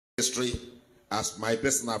ministry as my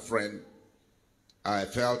personal friend, I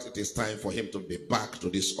felt it is time for him to be back to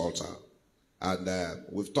this altar. And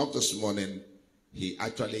we've talked this morning. He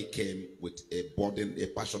actually came with a burden, a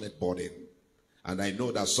passionate burden. And I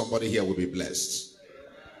know that somebody here will be blessed.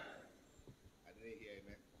 I didn't hear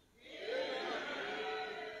amen.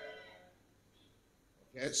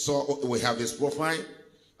 Okay, so we have his profile.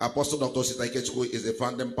 Apostle Dr. Osita Ikechukwu is the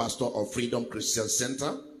founding pastor of Freedom Christian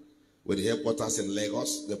Center with headquarters in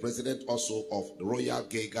Lagos. The president also of the Royal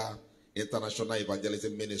Geiger International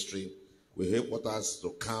Evangelism Ministry with headquarters to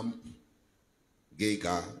Camp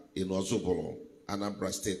Geiger in Ozubolo,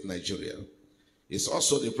 Anambra State, Nigeria. He's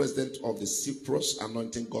also the president of the Cyprus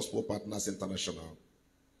Anointing Gospel Partners International.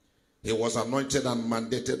 He was anointed and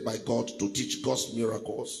mandated by God to teach God's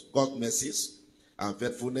miracles, God's mercies, and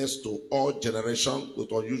faithfulness to all generations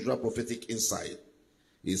with unusual prophetic insight.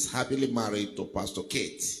 He is happily married to Pastor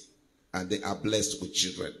Kate, and they are blessed with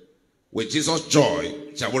children. With Jesus'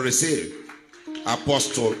 joy, shall we receive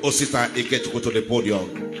Apostle Osita Ikechukwu to the podium.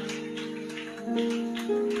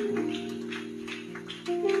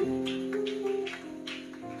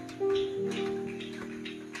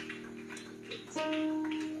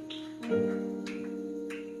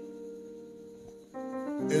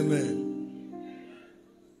 Amen.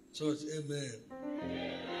 Church, amen.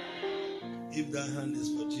 If that hand is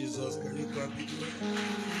for Jesus, can you clap it?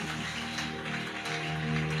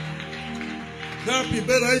 Clap it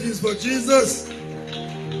better if it's for Jesus.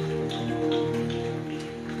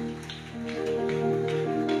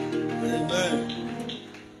 Amen.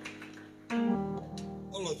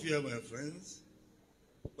 All of you are my friends,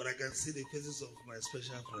 but I can see the faces of my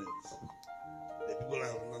special friends, the people I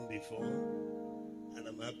have known before, and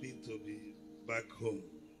I'm happy to be back home.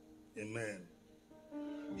 Amen.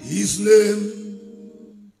 His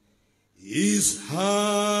name is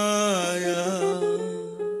higher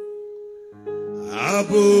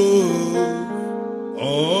above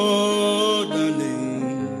all the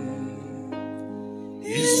name.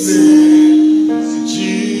 His name is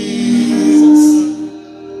Jesus.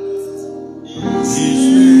 His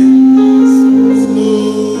name is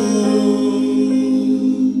Lord.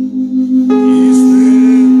 His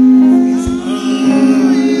name is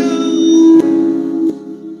higher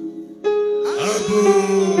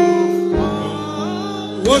above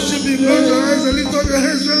all. Worship Him, close your eyes and lift up your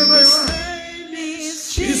hands wherever you are.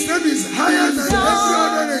 His name is higher than every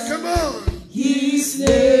other name. Come on. His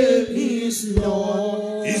name is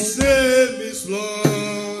Lord. His name is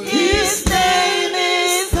Lord. His name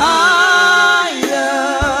is higher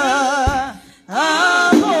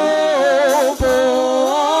above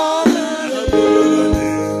all the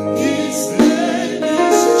names. His name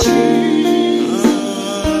is Jesus.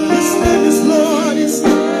 His name is Lord. His name is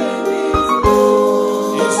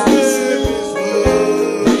Lord. His name is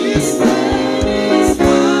Lord. His name is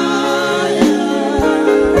higher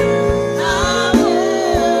above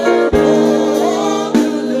all the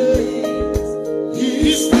names.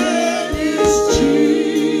 His name is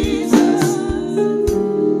Jesus.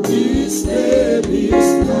 His name is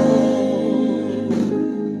Lord.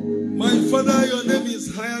 My Father, your name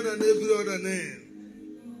is higher than every other name.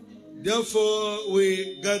 Therefore,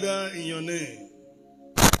 we gather in your name.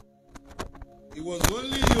 It was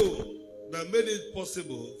only you that made it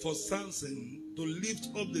possible for Samson to lift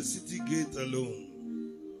up the city gate alone.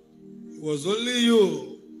 It was only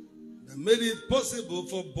you that made it possible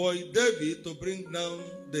for boy David to bring down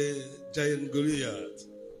the giant Goliath.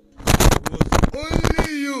 It was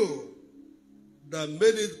only you that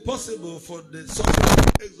made it possible for the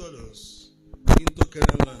suffering Exodus into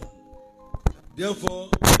Canaan land. Therefore,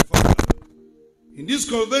 Father, in this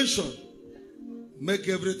convention, make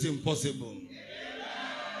everything possible.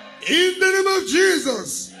 In the name of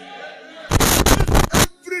Jesus, let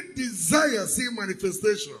every desire see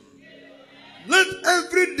manifestation. Let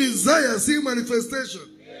every desire see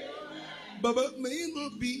manifestation. Baba, may it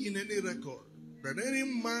not be in any record that any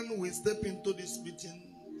man will step into this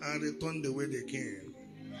meeting and return the way they came.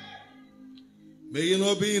 May it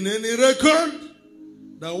not be in any record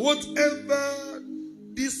that whatever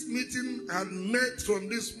this meeting had met from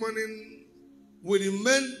this morning will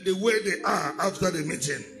remain the way they are after the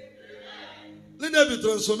meeting. Let there be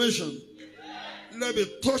transformation. Let there be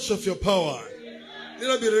touch of your power. Let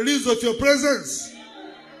there be release of your presence.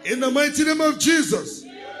 In the mighty name of Jesus,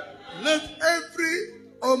 let every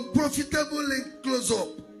unprofitable link close up.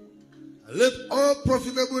 Let all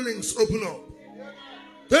profitable links open up.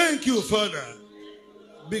 Thank you, Father,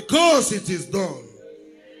 because it is done.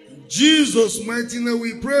 In Jesus' mighty name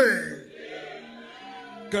we pray.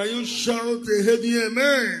 Can you shout a heavy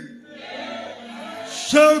amen?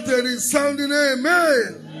 Shout a resounding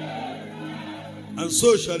amen. And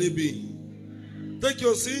so shall it be. Take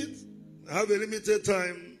your seat. I have a limited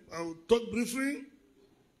time. I will talk briefly.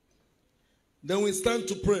 Then we stand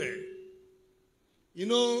to pray. You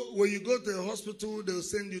know, when you go to a hospital, they will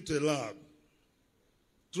send you to a lab.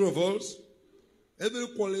 True or false? Every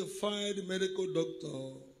qualified medical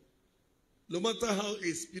doctor, no matter how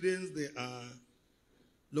experienced they are,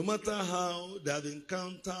 no matter how they have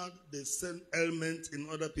encountered the same ailment in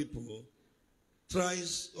other people,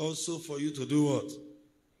 tries also for you to do what?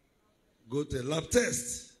 Go to a lab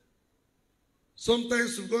test.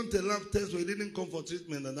 Sometimes you've gone to a lab test where you didn't come for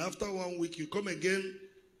treatment, and after 1 week you come again,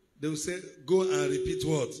 they will say, go and repeat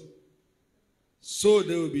what? So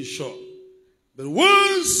they will be sure. But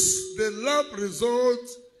once the lab result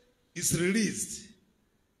is released,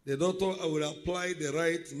 the doctor will apply the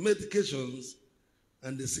right medications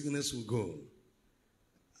and the sickness will go.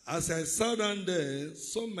 As I sat down there,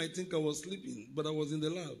 some might think I was sleeping, but I was in the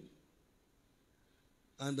lab.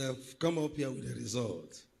 And I've come up here with the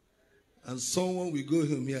result. And someone will go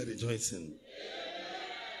home here rejoicing.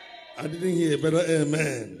 I didn't hear a better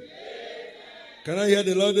amen. Can I hear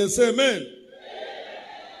the Lord say amen?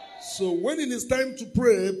 So when it is time to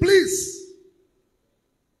pray, please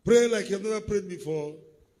pray like you've never prayed before.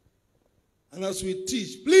 And as we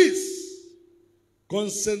teach, please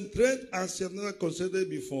concentrate as you've never concentrated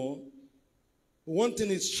before. One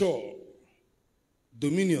thing is sure,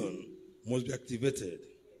 dominion must be activated.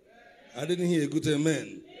 I didn't hear a good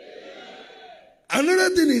amen.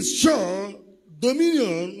 Another thing is sure,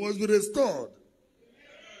 dominion must be restored.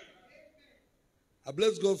 I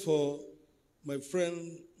bless God for my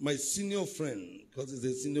friend, my senior friend, because he's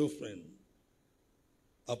a senior friend,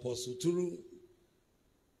 Apostle Turu,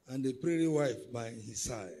 and the pretty wife by his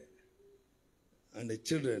side, and the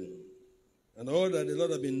children, and all that the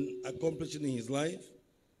Lord has been accomplishing in his life.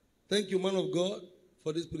 Thank you, man of God,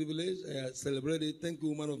 for this privilege. I celebrate it. Thank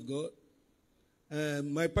you, man of God.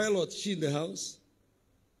 My pilot, she in the house.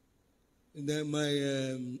 And then my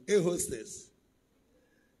air hostess,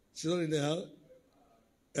 she's not in the house.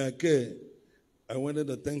 Okay. I wanted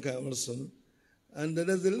to thank her also. And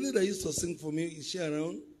there's a lady that used to sing for me. Is she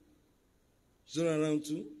around? She's not around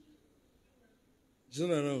too? She's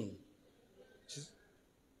not around.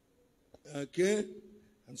 Okay.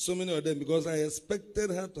 And so many of them, because I expected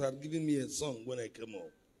her to have given me a song when I came up.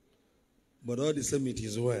 But all the same, it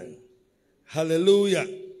is well. Hallelujah.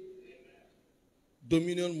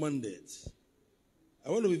 Dominion mandate.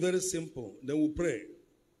 I want to be very simple. Then we'll pray.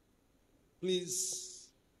 Please,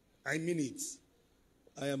 I mean it.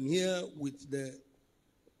 I am here with the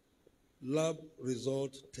lab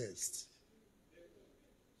result test.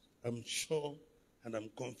 I'm sure and I'm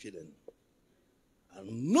confident.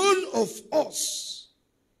 And none of us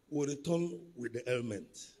will return with the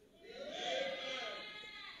ailment.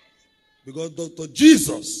 Because Dr.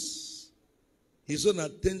 Jesus, his own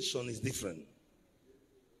attention is different.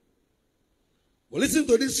 Well, listen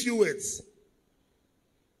to these few words.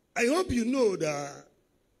 I hope you know that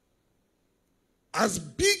as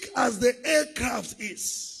big as the aircraft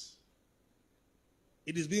is,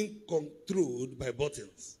 it is being controlled by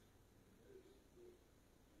buttons.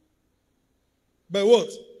 By what?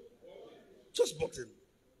 Just button.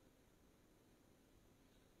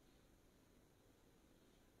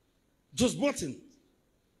 Just button.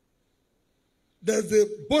 There's a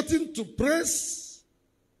button to press.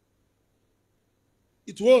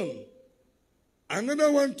 It won't.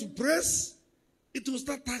 Another one to press, it will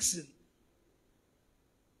start taxing.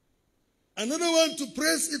 Another one to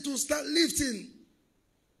press, it will start lifting.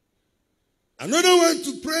 Another one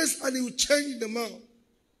to press, and it will change the mount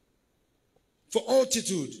for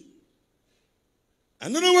altitude.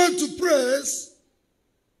 Another one to press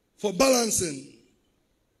for balancing.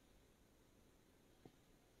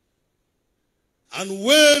 And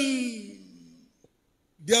when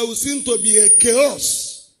there will seem to be a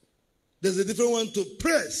chaos, there's a different one to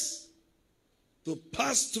press, to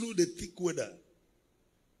pass through the thick weather.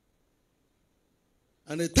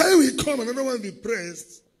 And the time will come, another one will be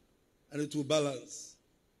pressed, and it will balance.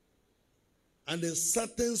 And a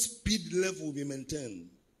certain speed level will be maintained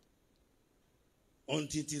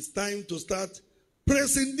until it is time to start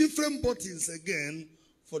pressing different buttons again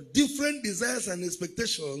for different desires and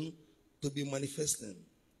expectations to be manifested.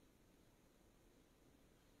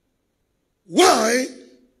 Why?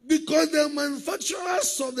 Because the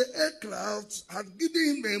manufacturers of the aircraft had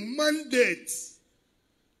given him a mandate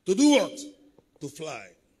to do what? To fly.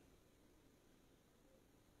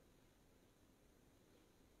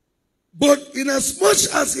 But in as much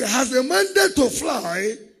as he has a mandate to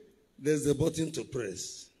fly, there's a button to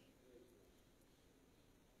press.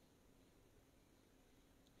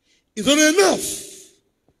 It's not enough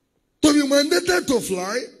mandated to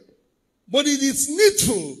fly, but it is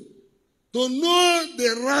needful to know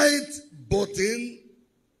the right button.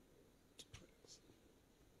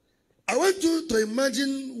 I want you to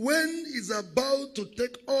imagine when it's about to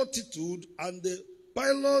take altitude and the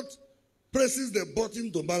pilot presses the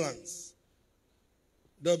button to balance.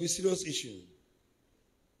 There will be serious issue.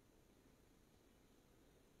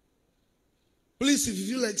 Please, if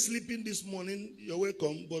you feel like sleeping this morning, you're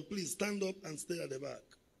welcome, but please stand up and stay at the back.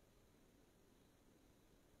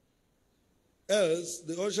 Else,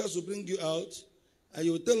 the ushers will bring you out and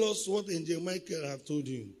you will tell us what Angel Michael have told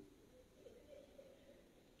you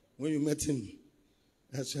when you met him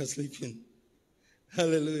as you are sleeping.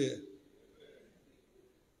 Hallelujah.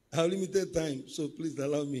 I have limited time, so please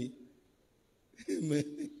allow me.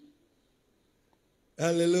 Amen.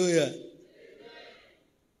 Hallelujah.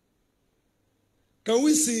 Can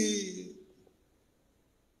we see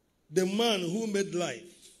the man who made life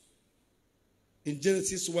in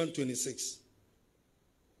Genesis 1:26?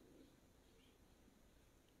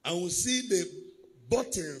 And we see the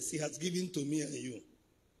buttons he has given to me and you.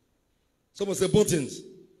 Someone say buttons.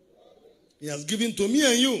 He has given to me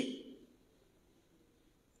and you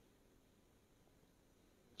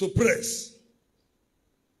to press.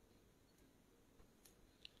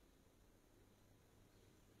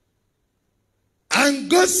 And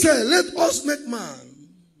God said, let us make man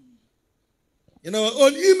in our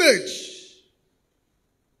own image.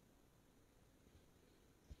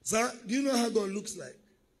 Sir, do you know how God looks like?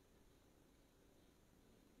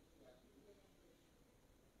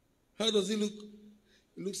 How does he look?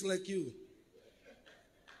 He looks like you.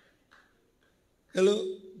 Hello?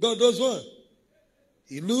 God does what?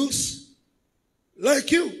 He looks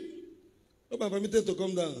like you. Hope I'm permitted to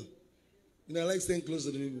come down. You know, I like staying close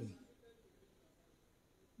to the people.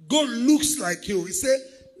 God looks like you. He said,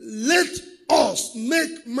 let us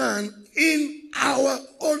make man in our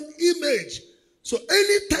own image. So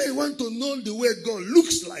anytime you want to know the way God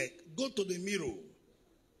looks like, go to the mirror.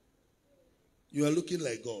 You are looking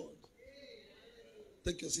like God.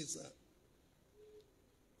 Take your seat, sir.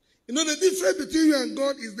 You know, the difference between you and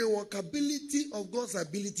God is the workability of God's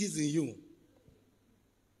abilities in you.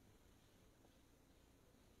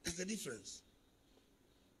 That's the difference.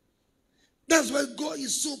 That's why God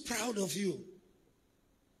is so proud of you.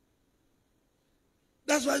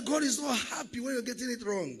 That's why God is so happy when you're getting it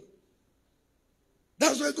wrong.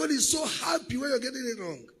 That's why God is so happy when you're getting it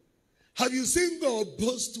wrong. Have you seen God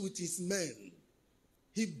boast with his men?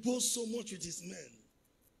 He boasts so much with his men.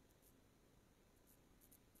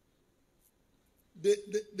 The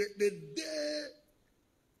day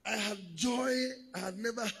I had joy I had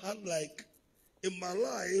never had like in my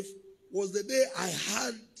life was the day I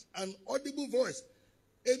had an audible voice.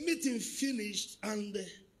 A meeting finished and,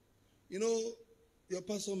 you know, your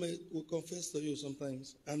pastor will confess to you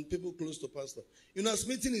sometimes and people close to pastor. You know, as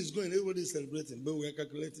meeting is going, everybody is celebrating, but we are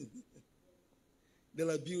calculating. There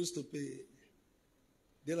are bills to pay.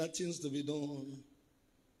 There are things to be done.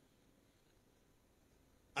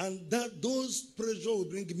 And that those pressure will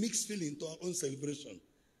bring mixed feeling to our own celebration.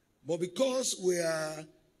 But because we are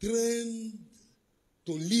trained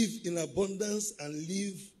to live in abundance and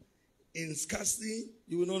live in scarcity,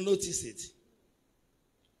 you will not notice it.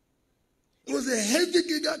 It was a heavy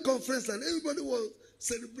giga conference and everybody was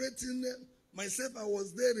celebrating. Myself, I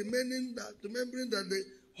was there remembering that the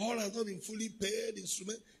hall has not been fully paid.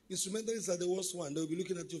 Instrumentalists are the worst one. They will be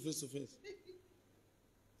looking at you face to face.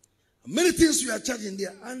 Many things we are charging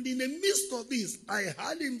there. And in the midst of this, I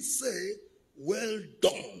heard him say, well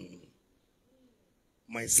done,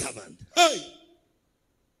 my servant. Hey,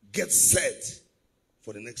 get set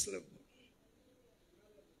for the next level.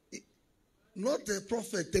 Not a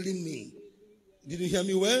prophet telling me. Did you hear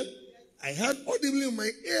me well? I heard audibly in my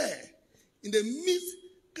ear. In the midst,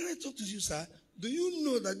 can I talk to you, sir? Do you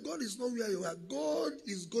know that God is not where you are? God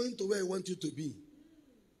is going to where He wants you to be.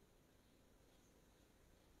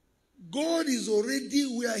 God is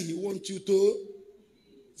already where He wants you to.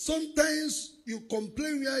 Sometimes you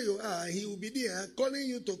complain where you are, He will be there calling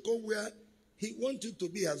you to come where He wants you to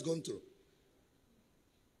be, has gone to.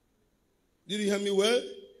 Did you hear me well?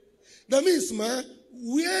 That means, man,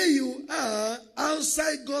 where you are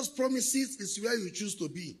outside God's promises is where you choose to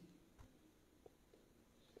be.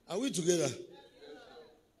 Are we together?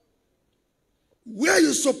 Where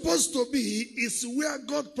you're supposed to be is where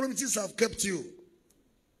God's promises have kept you.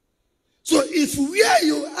 So if where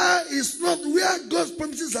you are is not where God's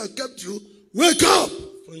promises have kept you, wake up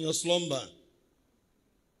from your slumber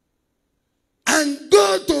and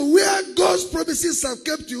go to where God's promises have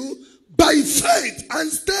kept you by faith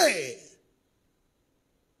and stay.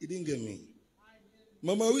 You didn't get me.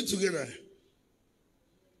 Mama, are we together?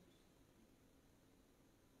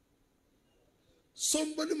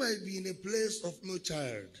 Somebody might be in a place of no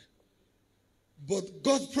child, but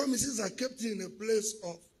God's promises are kept in a place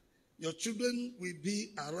of your children will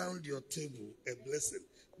be around your table, a blessing.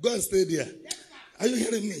 Go and stay there. Are you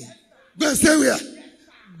hearing me? Go and stay where?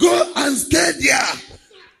 Go and stay there.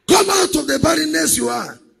 Come out of the barrenness you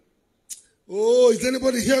are. Oh, is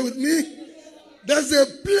anybody here with me? There's a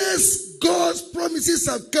place God's promises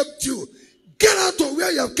have kept you. Get out of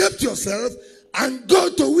where you have kept yourself and go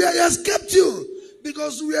to where He has kept you.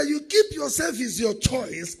 Because where you keep yourself is your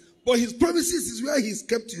choice, but His promises is where He's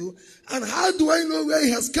kept you. And how do I know where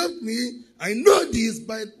He has kept me? I know this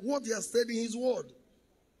by what He has said in His word.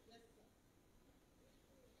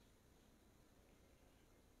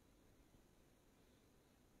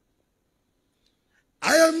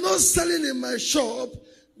 I am not selling in my shop.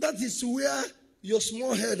 That is where your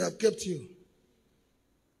small head have kept you.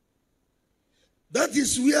 That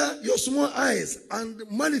is where your small eyes and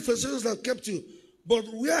manifestations have kept you. But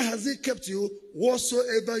where has He kept you?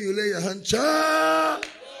 Whatsoever you lay your hand, child,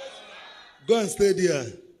 go and stay there.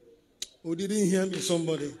 Who didn't hear me?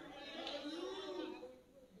 Somebody.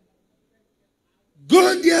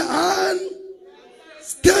 Go there and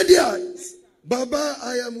stay there. Baba,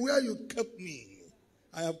 I am where you kept me.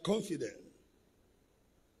 I am confident.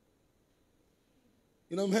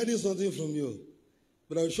 You know, I'm hiding something from you.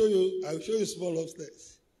 But I'll show you small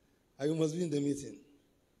upstairs. And you must be in the meeting.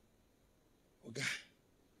 Okay.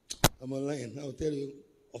 I'm online. I'll tell you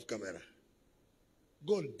off camera.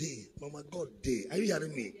 God day. Mama, God day. Are you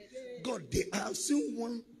hearing me? God day. I have seen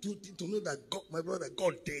one to know that God, my brother,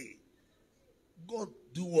 God day. God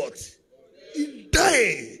do what? He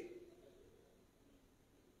died.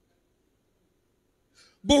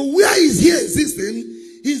 But where is He existing?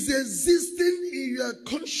 He's existing in your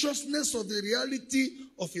consciousness of the reality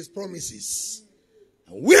of His promises.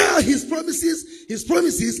 And where are His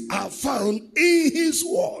promises are found in His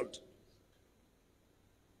word.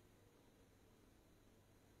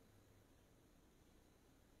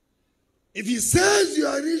 If He says you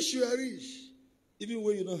are rich, you are rich. Even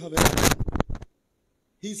when you don't have anything.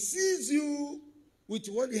 He sees you with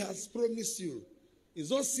what He has promised you.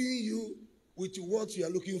 He's not seeing you with what you are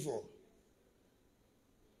looking for.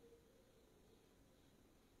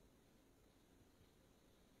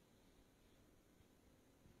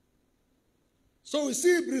 So we see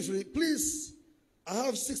it briefly. Please, I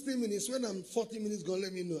have 60 minutes. When I'm 40 minutes gone,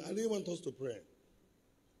 let me know. I didn't want us to pray.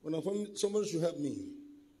 When I'm somebody should help me.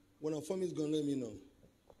 When I'm 4 minutes gone, let me know.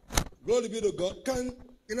 Glory be to God. Can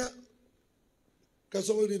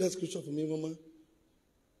somebody read that scripture for me, Mama?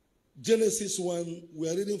 Genesis 1, we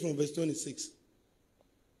are reading from verse 26.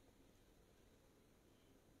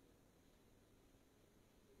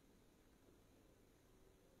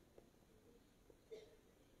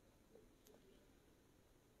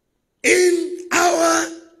 In our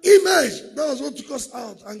image, that was what took us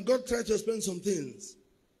out, and God tried to explain some things.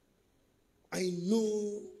 I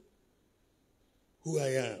know who I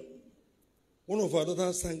am. One of our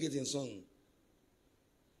daughters sang it in song.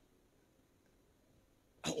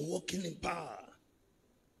 I'm walking in power,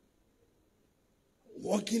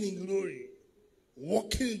 walking in glory,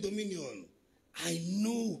 walking in dominion. I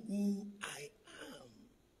know who I am.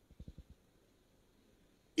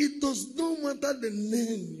 It does not matter the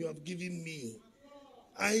name you have given me.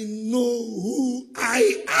 I know who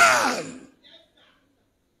I am.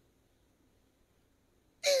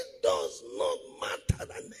 It does not matter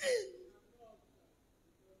the name.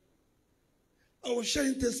 I was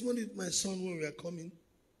sharing testimony with my son when we were coming.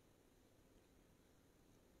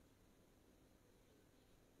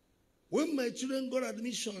 When my children got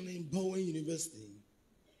admission in Bowen University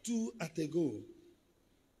 2 years ago,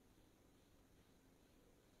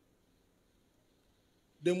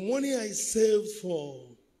 the money I saved for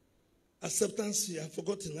acceptance fee, I've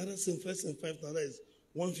forgotten. Another same first and 5, now that is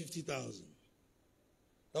 150,000.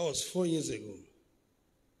 That was 4 years ago.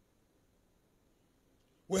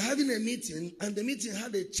 We're having a meeting, and the meeting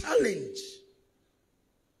had a challenge.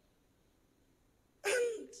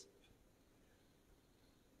 And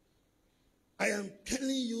I am telling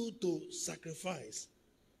you to sacrifice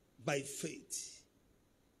by faith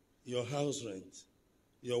your house rent,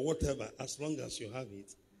 your whatever, as long as you have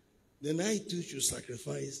it. Then I too should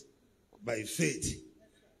sacrifice by faith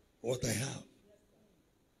what I have.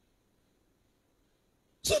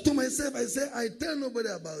 So to myself, I said, I tell nobody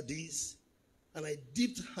about this. And I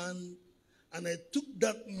dipped hand and I took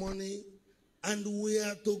that money, and we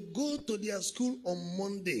are to go to their school on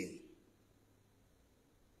Monday.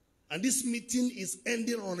 And this meeting is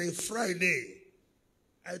ending on a Friday.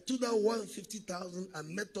 I took that 150,000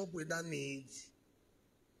 and met up with that need.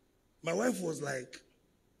 My wife was like,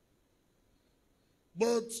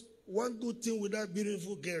 but one good thing with that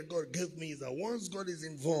beautiful girl God gave me is that once God is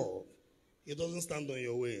involved, He doesn't stand on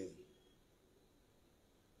your way.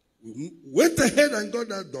 We went ahead and got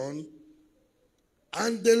that done.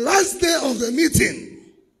 And the last day of the meeting,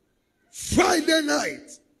 Friday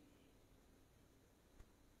night,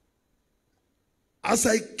 as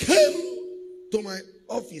I came to my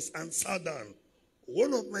office and sat down,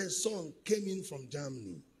 one of my sons came in from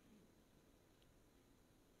Germany.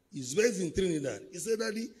 He's based in Trinidad. He said,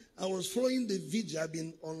 Daddy, I was following the vigil. I've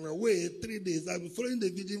been on my way 3 days. I've been following the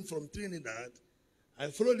vigil from Trinidad. I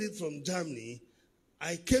followed it from Germany.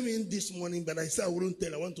 I came in this morning, but I said I wouldn't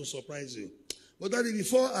tell. I want to surprise you. But Daddy,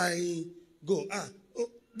 before I go,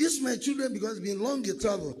 this my children, because it's been long a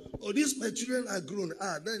travel. Oh, these my children are grown.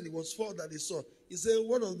 Then it was 4 that he saw. He said,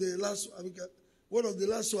 what of the last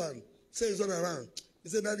one? Say it's not around. He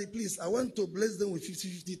said, Daddy, please, I want to bless them with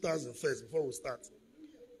 50,000 first before we start.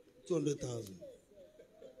 200,000.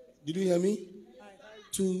 Did you hear me?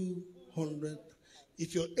 200.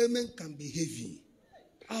 If your amen can be heavy,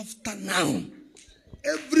 after now,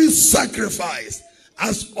 every sacrifice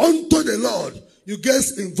as unto the Lord you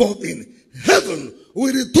get involved in, heaven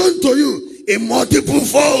will return to you in multiple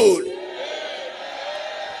fold.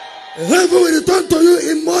 Heaven will return to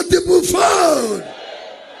you in multiple fold.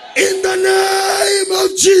 In the name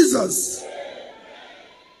of Jesus.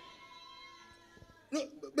 No,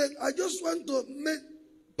 but I just want to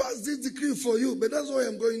pass this decree for you, but that's what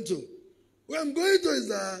I'm going to. What I'm going to is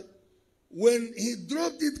that when he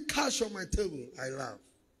dropped it cash on my table, I laughed.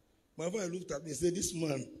 My father looked at me and said, this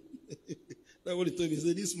man. That's what he told me. He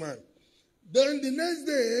said, this man. Then the next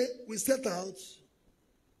day, we set out.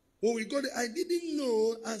 When we got there, I didn't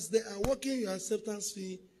know as they are working your acceptance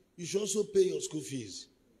fee, you should also pay your school fees.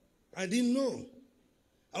 I didn't know.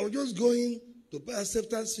 I was just going to pay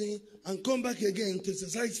acceptance fee and come back again to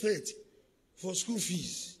exercise faith for school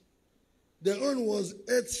fees. Their own was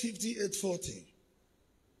 850, 840.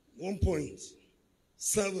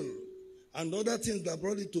 1.7. And other things that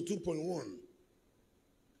brought it to 2.1.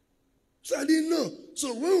 So I didn't know.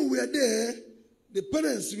 So when we were there, the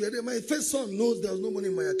parents were there. My first son knows there was no money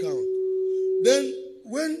in my account. Then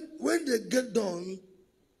when they get done,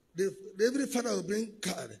 every father will bring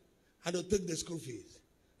card and they'll take the school fees.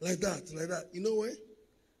 Like that. You know what?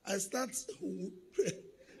 I start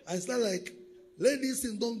like, let these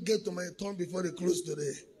things don't get to my turn before they close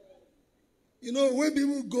today. You know, when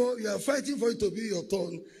people go, you are fighting for it to be your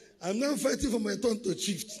turn. I'm now fighting for my turn to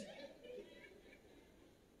shift.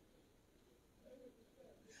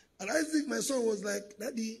 And I think my son was like,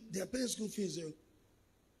 Daddy, they are paying school fees.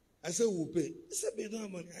 I said, we'll pay. He said, we don't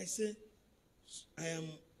have money. I said, I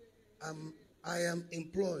am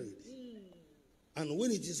employed. And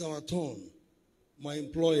when it is our turn, my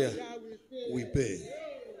employer will pay.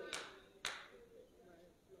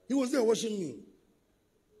 He was there watching me.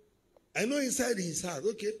 I know inside his heart,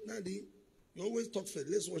 okay, Daddy, you always talk first.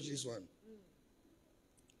 Let's watch this one.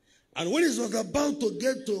 And when it was about to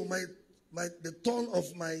get to the turn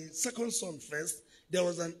of my second son first, there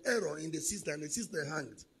was an error in the system, and the system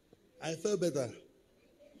hanged. I felt better.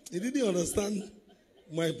 He didn't understand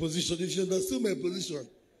my position. If you understood my position,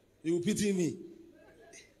 he would pity me.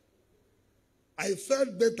 I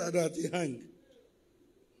felt better that he hung.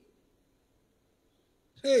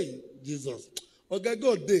 Hey, Jesus. Okay,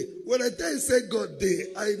 God day. When I tell you say God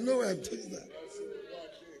day, I know I'm talking about.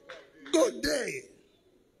 God day.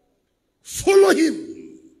 Follow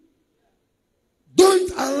him.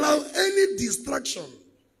 Don't allow any distraction.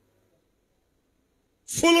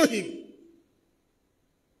 Follow him.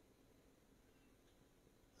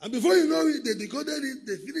 And before you know it, they decoded it,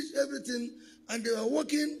 they finished everything, and they were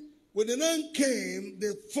walking. When the night came,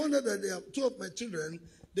 they found out that they have 2 of my children.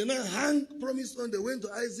 They now hang promised on, they went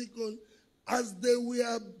to Isaac on. As they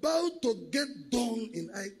were about to get done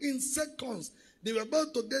in seconds, they were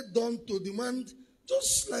about to get done to demand,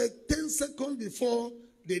 just like 10 seconds before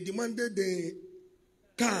they demanded the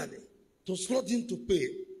card to slot in to pay.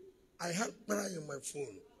 I had prayer in my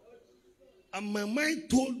phone. And my mind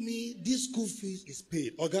told me this school fees is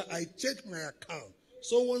paid. Okay, I checked my account.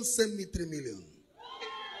 Someone sent me 3 million.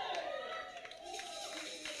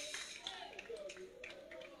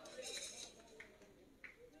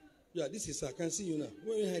 Yeah, this is, I can see you now.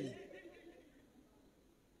 Where are you hiding?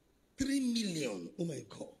 3 million. Oh my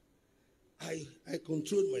God. I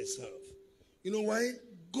controlled myself. You know why?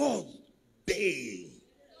 God pay.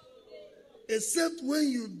 Except when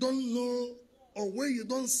you don't know, or when you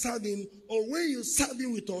don't serve him, or when you serve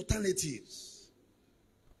him with alternatives.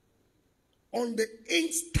 On the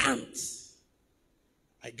instant,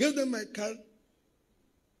 I gave them my card,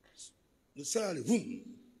 the salary, boom.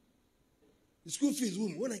 The school fees,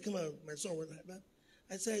 boom. When I came out, my son went like that.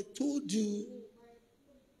 I said, I told you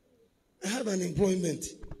I have an employment.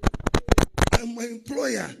 I'm my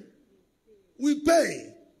employer. We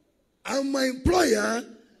pay. And my employer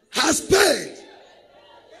has paid.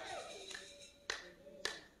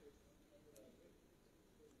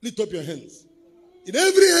 Lift up your hands. In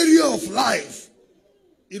every area of life,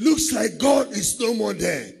 it looks like God is no more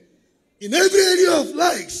there. In every area of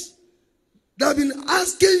life, they have been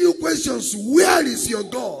asking you questions. Where is your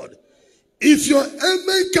God? If your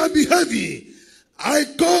amen can be heavy, I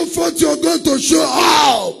comfort your God to show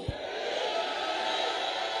up.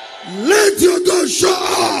 Let your God show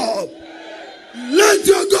up. Let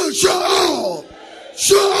your God show up.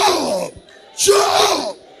 Show up. Show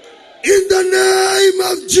up. In the name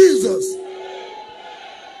of Jesus.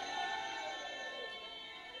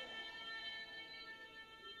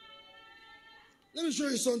 Let me show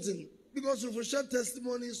you something. Because if we share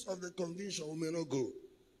testimonies of the conviction, we may not go.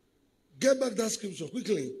 Get back that scripture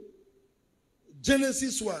quickly.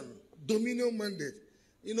 Genesis 1, dominion mandate.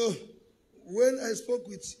 You know, when I spoke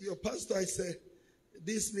with your pastor, I said,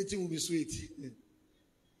 this meeting will be sweet.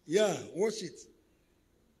 Yeah, watch it.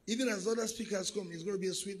 Even as other speakers come, it's going to be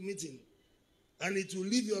a sweet meeting. And it will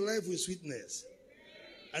live your life with sweetness.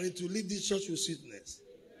 And it will leave this church with sweetness.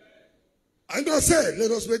 And God said,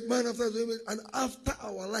 let us make man after our image and after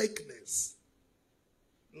our likeness.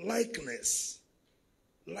 Likeness.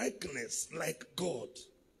 Likeness, like God.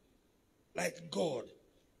 Like God.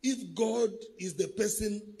 If God is the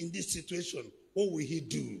person in this situation, what will he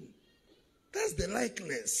do? That's the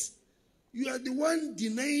likeness. You are the one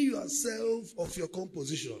denying yourself of your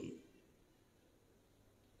composition.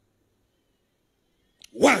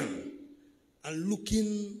 One, and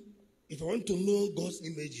looking, if I want to know God's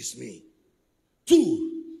image is me.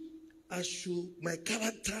 Two, my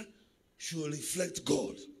character should reflect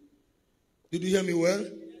God. Did you hear me well?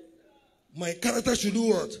 My character should do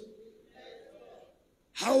what?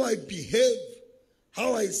 How I behave,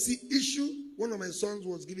 how I see issue. One of my sons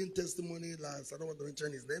was giving testimony last, I don't want to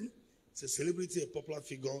mention his name. It's a celebrity, a popular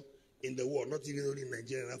figure in the world, not even only in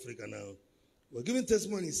Nigeria and Africa now. We're giving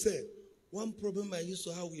testimony, he said, one problem I used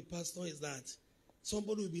to have with pastor is that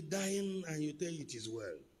somebody will be dying and you tell you it is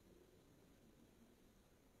well.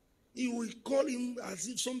 You will call him as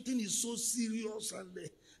if something is so serious, and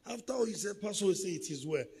after all, he said, pastor will say it is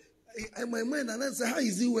well. In my mind, and I said, how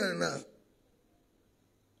is he well now?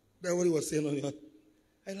 That's what he was saying on your.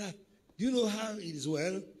 I laughed. Do you know how it is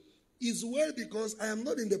well? It's well because I am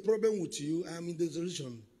not in the problem with you. I am in the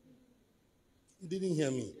solution. You didn't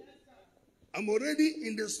hear me. I'm already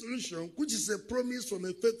in the solution, which is a promise from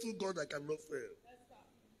a faithful God I cannot fail.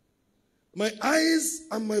 My eyes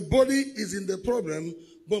and my body is in the problem,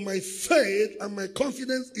 but my faith and my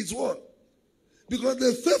confidence is what? Because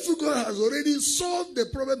the faithful God has already solved the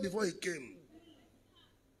problem before he came.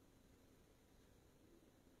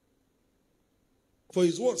 For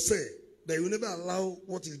his word say that he will never allow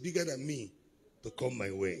what is bigger than me to come my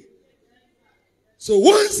way. So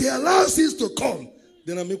once he allows this to come,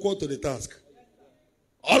 then I'm equal to the task.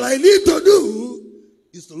 All I need to do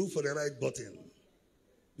is to look for the right button.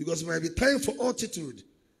 Because it might be time for altitude.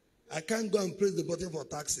 I can't go and press the button for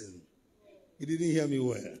taxing. You didn't hear me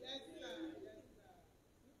well.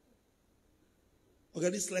 Okay,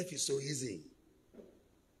 this life is so easy.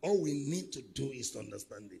 All we need to do is to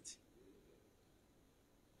understand it.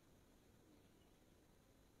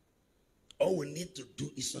 All we need to do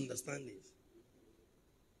is understand it.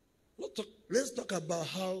 Let's talk about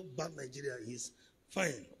how bad Nigeria is.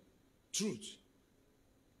 Fine. Truth.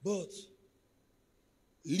 But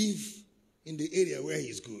live in the area where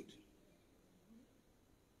he's good.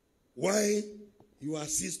 Why you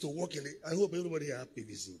assist to work in it? I hope everybody has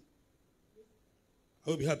PVC. I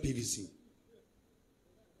hope you have PVC.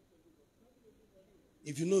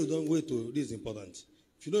 If you know you don't, wait to, this is important.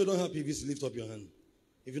 If you know you don't have PVC, lift up your hand.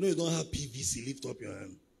 If you know you don't have PVC, lift up your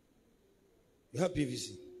hand. You have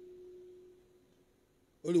PVC.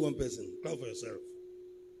 Only one person. Clap for yourself.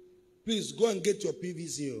 Please go and get your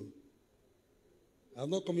PVC. I'm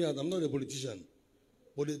not coming out. I'm not a politician.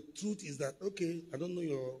 But the truth is that, okay, I don't know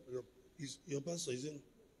your pastor, is it?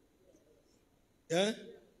 Yeah?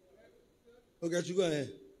 Okay, I should go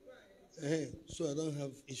ahead. So I don't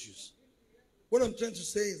have issues. What I'm trying to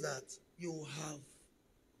say is that you have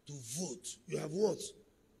to vote. You have what?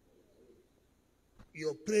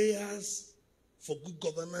 Your prayers for good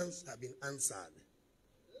governance have been answered.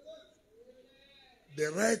 The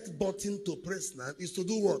right button to press now is to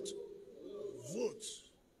do what? Vote.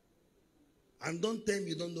 And don't tell me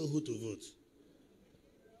you don't know who to vote.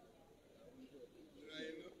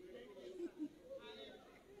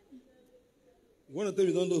 You want to tell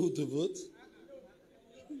me you don't know who to vote?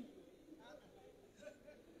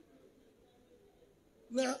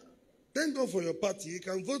 Now, thank God for your party. You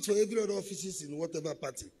can vote for every other offices in whatever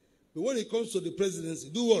party. But when it comes to the presidency,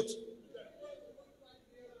 do what?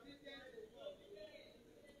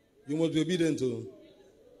 You must be obedient to.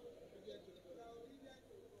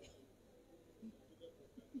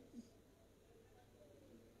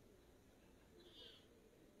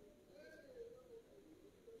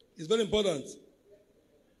 It's very important.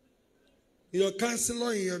 Your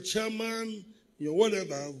councillor, your chairman, your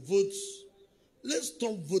whatever, vote. Let's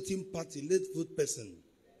stop voting party. Let's vote person.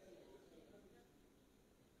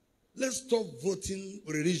 Let's stop voting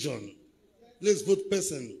religion. Let's vote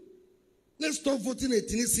person. Let's stop voting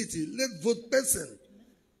ethnicity. Let's vote person.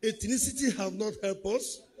 Ethnicity have not helped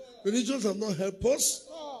us. Religions have not helped us.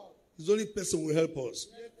 It's only person who will help us.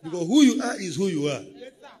 Because who you are is who you are.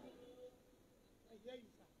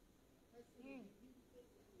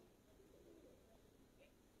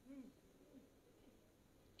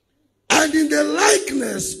 And in the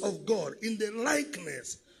likeness of God, in the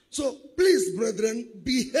likeness. So please, brethren,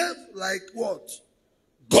 behave like what?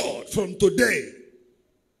 God from today.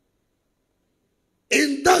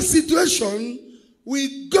 In that situation, will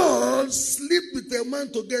God sleep with a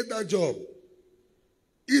man to get that job?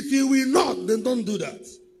 If he will not, then don't do that.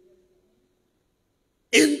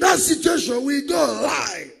 In that situation, will God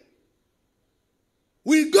lie?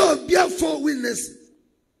 Will God bear false witnesses?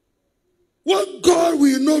 What God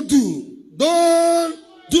will not do, don't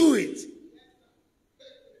do it.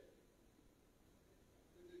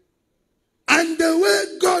 And the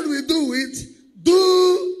way God will do it,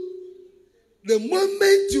 do the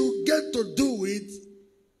moment you get to do it,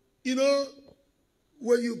 you know,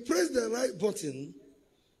 when you press the right button,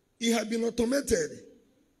 it has been automated.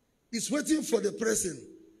 It's waiting for the pressing.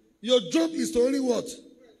 Your job is to only what?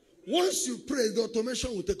 Once you press, the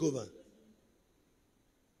automation will take over.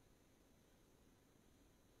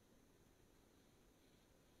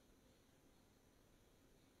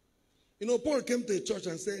 You know, Paul came to a church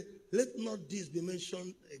and said, let not this be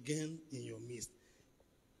mentioned again in your midst.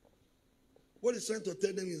 What he's trying to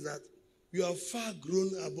tell them is that you are far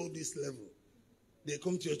grown above this level. They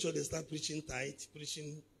come to your church, they start preaching tithe,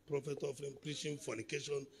 preaching prophet offering, preaching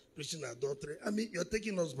fornication, preaching adultery. I mean, you're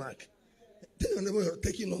taking us back. Tell your neighbor, you're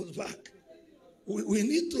taking us back. We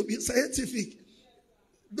need to be scientific.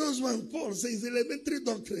 Those ones, Paul says, elementary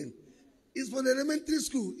doctrine. It's for the elementary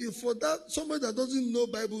school. If for that, somebody that doesn't know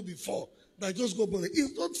Bible before, that just go born,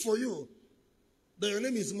 it's not for you. That your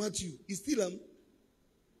name is Matthew. It's still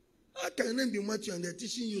how can your name be Matthew and they're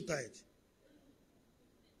teaching you tithe?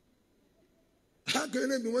 How can your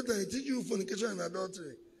name be Matthew and they're teaching you fornication and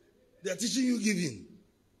adultery? They're teaching you giving.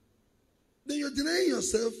 Then you're denying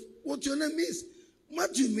yourself what your name is.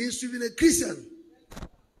 Matthew means you've been a Christian.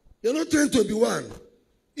 You're not trying to be one.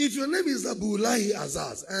 If your name is Abulahi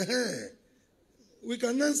Azaz, we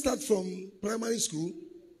can then start from primary school.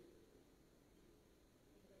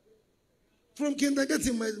 From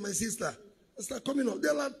kindergarten, my sister, start coming up.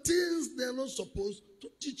 There are things they are not supposed to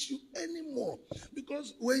teach you anymore.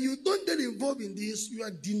 Because when you don't get involved in this, you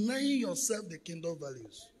are denying yourself the kingdom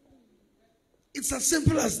values. It's as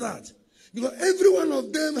simple as that. Because every one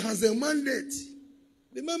of them has a mandate.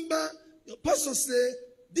 Remember, your pastor said,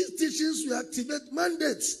 these teachings will activate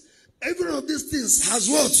mandates. Every one of these things has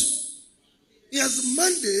what? He has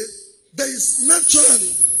mandate that is naturally,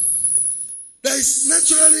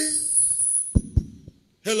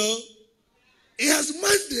 hello? He has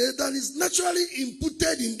mandate that is naturally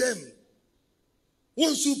inputted in them.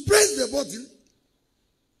 Once you press the button,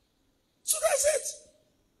 so that's it.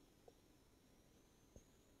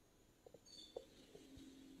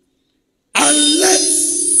 And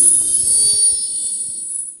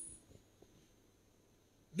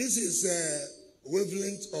this is a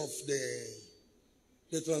wavelength of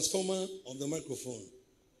the transformer of the microphone.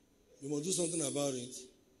 You must do something about it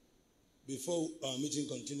before our meeting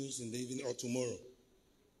continues in the evening or tomorrow.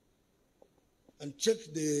 And check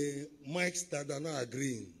the mics that are not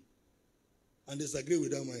agreeing and disagree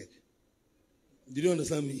with that mic. Did you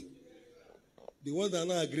understand me? The ones that are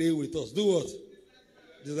not agreeing with us, do what?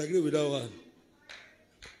 Disagree with that one.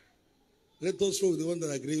 Let us roll with the one that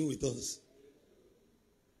are agreeing with us.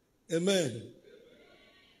 Amen.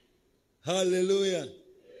 Hallelujah.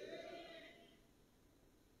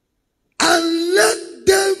 And let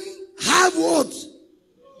them have what?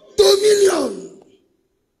 Dominion.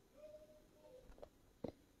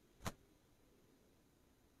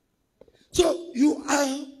 So you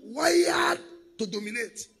are wired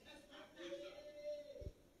dominate.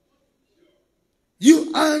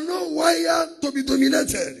 You are not wired to be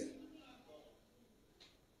dominated.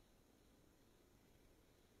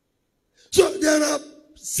 So there are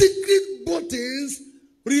secret buttons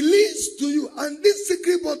released to you, and these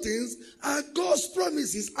secret buttons are God's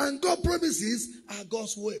promises, and God's promises are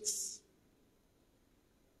God's words.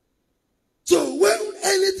 So when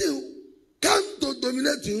anything comes to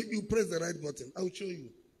dominate you, you press the right button. I will show you.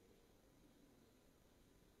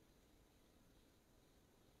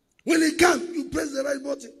 When it comes, you press the right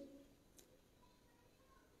button.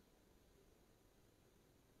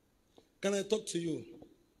 Can I talk to you?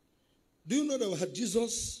 Do you know that we had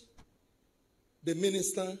Jesus, the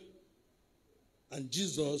minister, and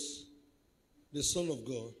Jesus, the Son of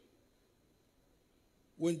God?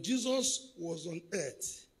 When Jesus was on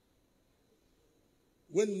earth,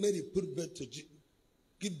 when Mary give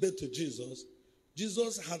birth to Jesus,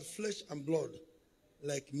 Jesus had flesh and blood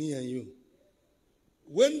like me and you.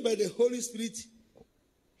 When by the Holy Spirit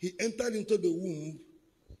he entered into the womb,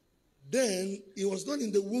 then he was not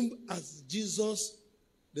in the womb as Jesus,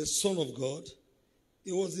 the Son of God.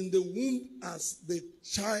 He was in the womb as the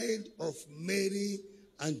child of Mary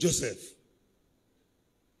and Joseph.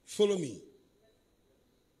 Follow me.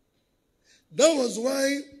 That was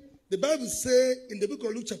why the Bible says in the book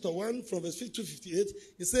of Luke chapter 1 from verse 52 to 58,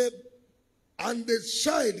 it said, and the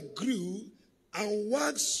child grew and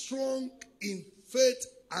waxed strong in faith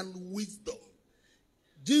and wisdom.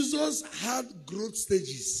 Jesus had growth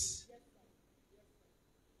stages.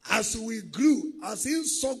 As we grew, as he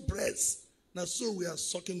sucked breast, now so we are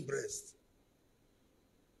sucking breast.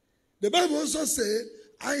 The Bible also says,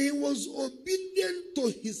 and he was obedient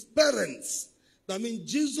to his parents. That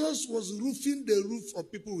means Jesus was roofing the roof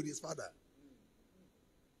of people with his father.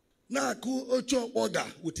 Na ku ocho oga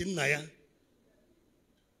within Naya.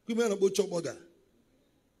 Kumena ocho oga.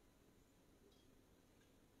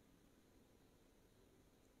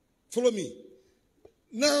 Follow me.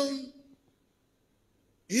 Now,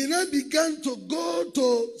 he now began to go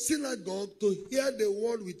to synagogue to hear the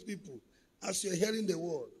word with people as you're hearing the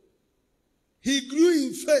word. He grew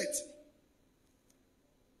in faith.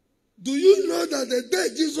 Do you know that the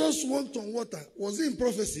day Jesus walked on water, was it in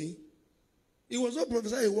prophecy? He was not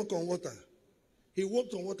prophesying he walked on water. He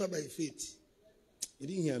walked on water by faith. You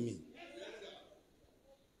didn't hear me.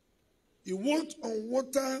 He walked on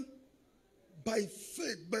water by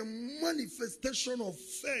faith, by manifestation of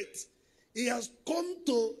faith. He has come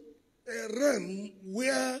to a realm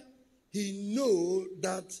where he knows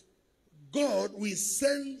that God will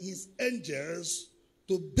send his angels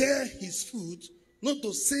to bear his foot, not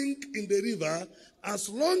to sink in the river, as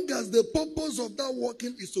long as the purpose of that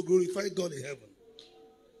walking is to glorify God in heaven.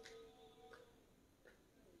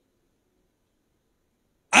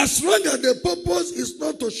 As long as the purpose is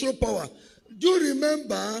not to show power. Do you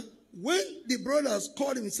remember when the brothers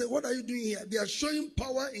called him and said, what are you doing here? They are showing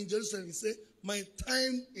power in Jerusalem. He said, my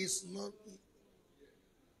time is not.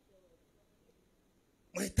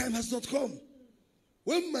 My time has not come.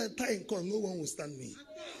 When my time comes, no one will stand me.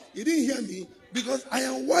 You didn't hear me? Because I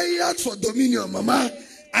am wired for dominion, Mama.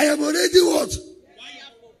 I am already what?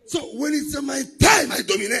 So when it's my time, I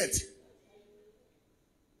dominate.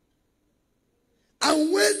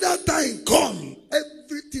 And when that time comes,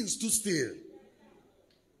 everything stood still.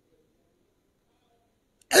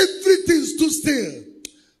 Everything stood still.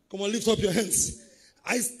 Come on, lift up your hands.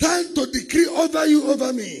 I stand to decree over you,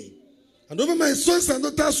 over me, and over my sons and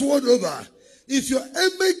daughters world over. If your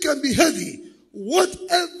amen can be heavy,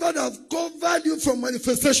 whatever that have covered you from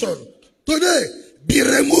manifestation, today, be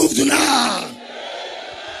removed now.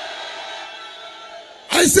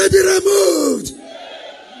 I say be removed.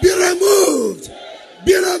 Be removed.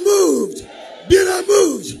 Be removed. Be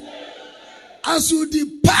removed. As you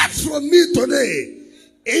depart from me today,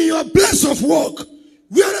 in your place of work,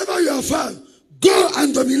 wherever you are found, go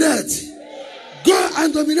and dominate. Go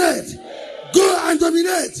and dominate. Go and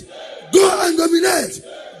dominate. Go and dominate.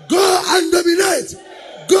 Go and dominate.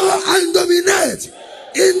 Go and dominate.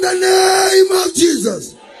 In the name of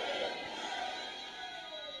Jesus.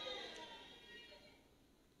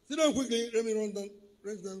 Sit down quickly. Let me run down.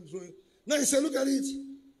 Now he said, look at it.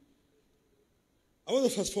 I want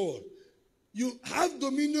to fast forward. You have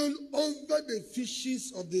dominion over the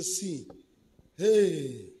fishes of the sea.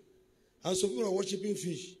 Hey. And some people are worshiping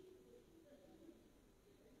fish.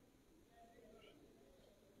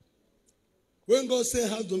 When God says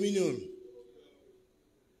have dominion,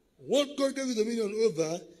 what God gave you dominion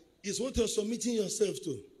over is what you're submitting yourself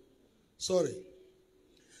to. Sorry.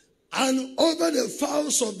 And over the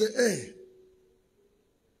fowls of the air.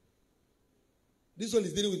 This one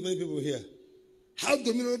is dealing with many people here. have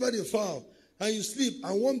dominion over the fowl, and you sleep,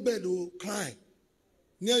 and one bird will cry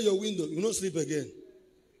near your window, you will not sleep again.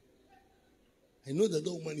 I know that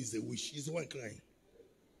that woman is a witch. She's the one crying.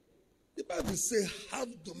 The Bible says, have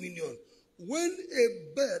dominion. When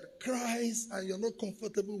a bird cries and you're not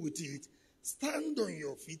comfortable with it, stand on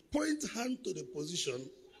your feet, point hand to the position.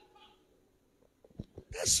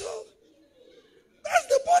 That's all. That's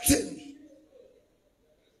the button.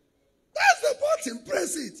 That's the button.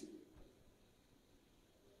 Press it.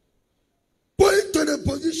 Point to the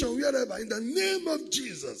position wherever, in the name of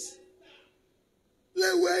Jesus.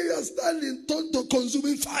 Let where you are standing turn to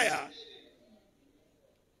consuming fire.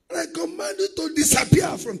 And I command you to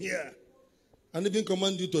disappear from here. And even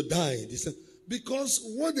command you to die. Because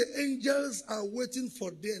what the angels are waiting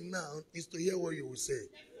for there now is to hear what you will say.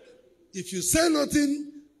 If you say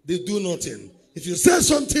nothing, they do nothing. If you say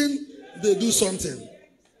something, they do something.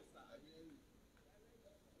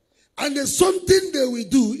 And the something they will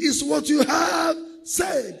do is what you have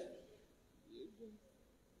said.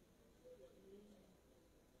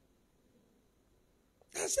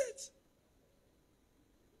 That's it.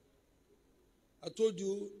 I told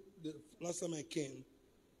you the last time I came,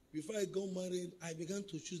 before I got married, I began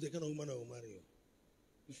to choose the kind of woman I will marry.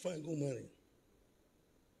 Before I got married.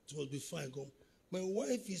 It was before I got. My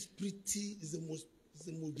wife is pretty, is the most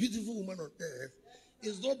beautiful woman on earth.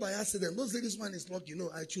 It's not by accident. Don't say this man is lucky. No,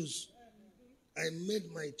 I choose. I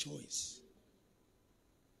made my choice.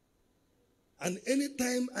 And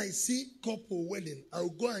anytime I see couple wedding, I'll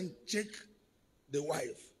go and check the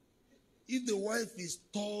wife. If the wife is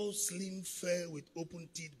tall, slim, fair, with open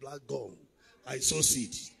teeth, black gum, I so see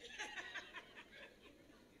it.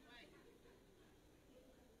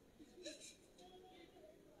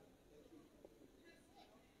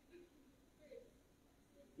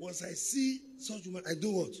 Once I see such woman, I do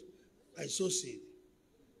what? I so see it.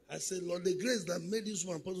 I say, Lord, the grace that made this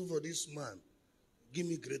one possible for this man, give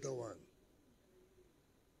me greater one.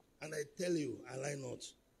 And I tell you, I lie not.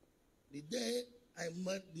 The day I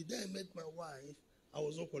met my wife, I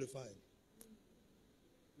was not qualified.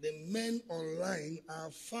 The men online are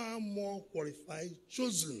far more qualified,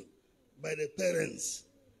 chosen by the parents,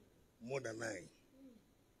 more than I.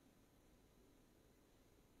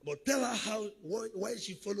 But tell her why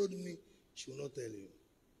she followed me, she will not tell you.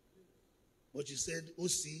 But she said,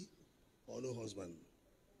 OC or no husband.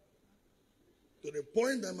 To the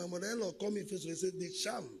point that my mother-in-law called me face to face and said,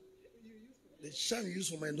 the sham you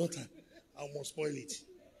used for my daughter, I must spoil it.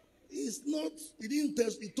 It's not, he didn't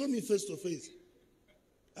test, he told me face to face.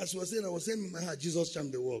 As I was saying in my heart, Jesus sham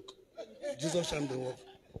the walk. Jesus sham the walk.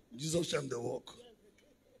 Jesus sham the walk.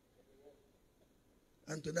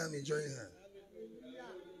 And today I'm enjoying her.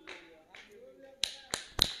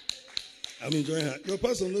 I'm enjoying her. Your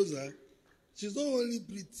pastor knows that. She's not only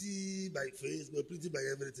pretty by face, but pretty by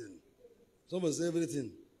everything. Someone say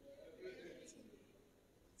everything.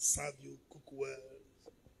 Serve you, cook well,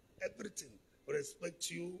 everything. Respect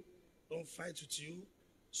you, don't fight with you,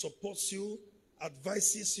 supports you,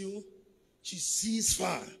 advises you. She sees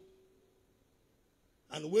far.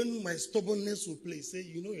 And when my stubbornness will play, say,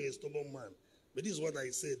 you know you're a stubborn man. But this is what I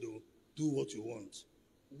say though, do what you want.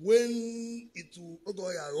 When it will,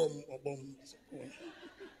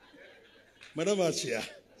 Madam Achia,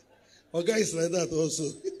 our guy is like that also.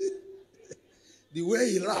 The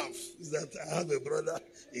way he laughs is that I have a brother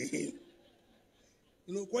in him.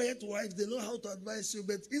 You know, quiet wives, they know how to advise you,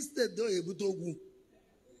 but instead they're able to go.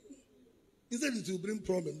 Instead it will bring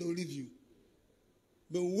problem, they'll leave you.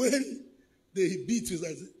 But when they beat you,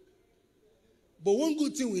 that's it. But one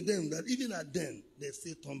good thing with them, that even at them, they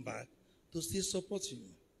still turn back to still support you.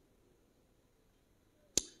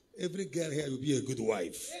 Every girl here will be a good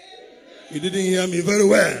wife. You didn't hear me very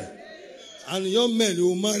well. And young men, you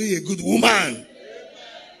will marry a good woman.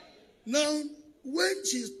 Now, when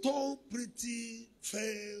she's tall, pretty,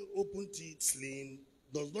 fair, open teeth, slim,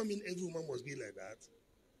 does not mean every woman must be like that.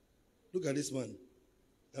 Look at this man.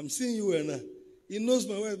 I'm seeing you here now. He knows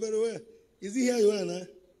my wife very well. Is he here you are now?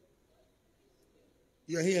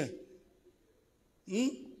 You are here.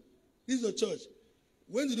 This is your church.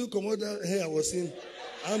 When did you come out that hair I was seeing?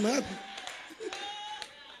 I'm happy.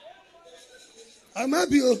 I'm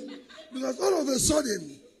happy because all of a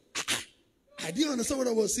sudden, I didn't understand what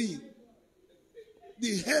I was seeing.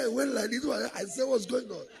 The hair went like this. I said, what's going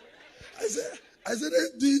on? I said,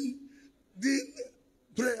 didn't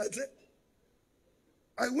pray.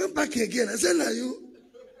 I went back again. I said, now you.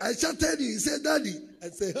 I shouted you. He said, Daddy. I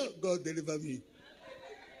said, oh, God deliver me.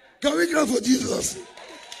 Can we clap for Jesus?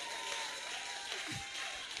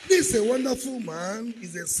 This is a wonderful man.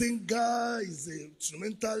 He's a singer. He's an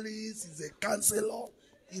instrumentalist. He's a counselor.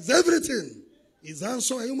 He's everything. He's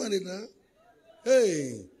handsome. Are you married now?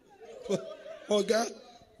 Hey. Okay.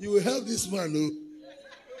 You will help this man, no?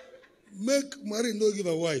 Make marry no give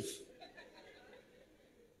a wife.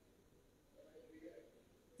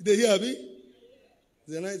 They hear me?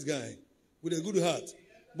 He's a nice guy with a good heart.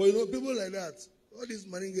 But you know, people like that, all these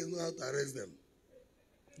married guys know how to arrest them.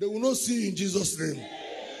 They will not see you in Jesus' name.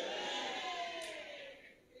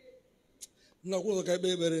 My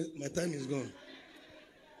time is gone.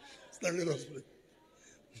 Stand let us pray.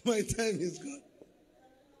 My time is gone.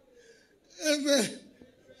 Amen.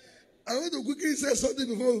 I want to quickly say something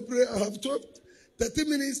before we pray. I have 30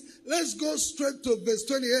 minutes. Let's go straight to verse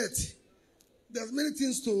 28. There's many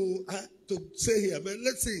things to say here, but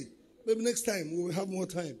let's see. Maybe next time we will have more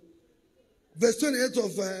time. Verse 28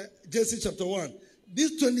 of Genesis chapter 1.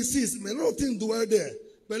 This 26, a lot of things do well there.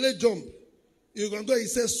 But let's jump. You can do it. He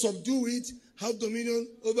says, subdue it, have dominion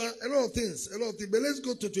over a lot of things. But let's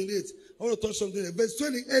go to 28. I want to touch something there. Verse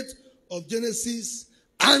 28 of Genesis.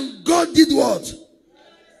 And God did what?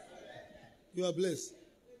 You are blessed.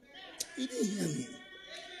 You didn't hear me.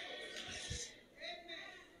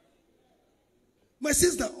 My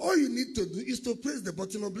sister, all you need to do is to press the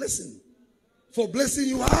button of blessing. For blessing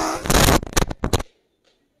you are.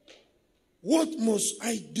 What must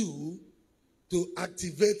I do to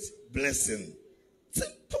activate blessing?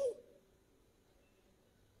 Simple.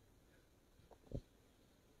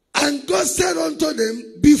 And God said unto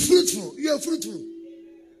them, be fruitful. You are fruitful.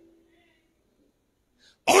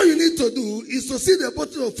 All you need to do is to see the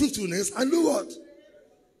button of fruitfulness and do what?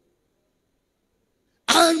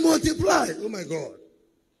 And multiply. Oh my God.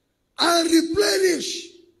 And replenish.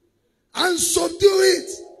 And subdue it.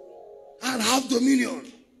 And have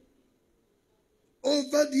dominion.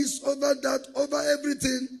 Over this, over that, over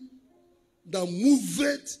everything that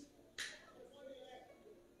moveth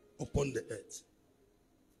upon the earth.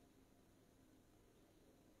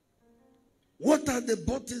 What are the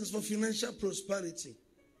buttons for financial prosperity?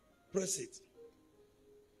 Press it.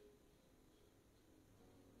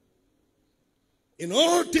 In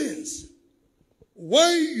all things,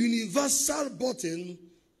 one universal button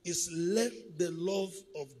is let the love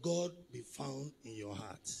of God be found in your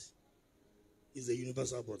heart. Is a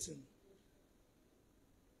universal button.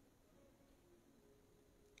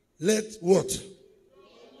 Let what?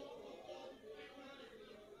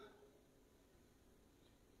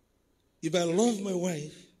 If I love my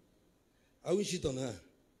wife, I will cheat on her.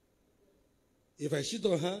 If I cheat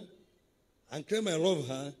on her and claim I love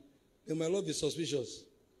her, then my love is suspicious.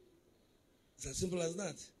 It's as simple as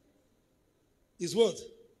that. It's what?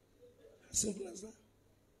 As simple as that.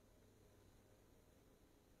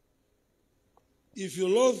 If you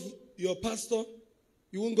love your pastor,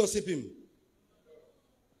 you won't gossip him.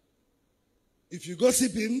 If you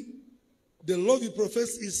gossip him, the love you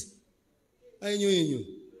profess is you.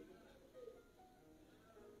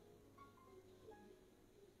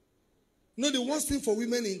 You know, the worst thing for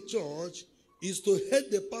women in church is to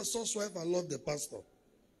hate the pastor's wife and love the pastor.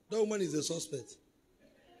 That woman is a suspect.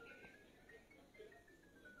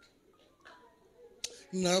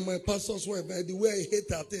 Now my pastor's wife, by the way I hate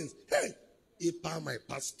her things. Hey! Ipa, my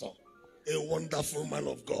pastor, a wonderful man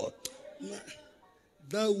of God.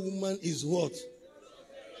 That woman is what?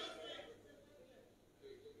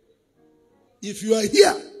 If you are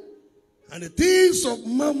here and the things of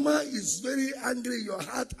mama is very angry in your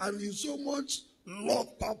heart and you so much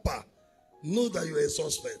love papa, know that you are a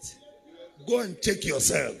suspect. Go and check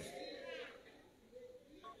yourself.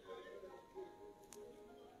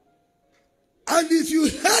 And if you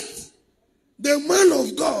hate the man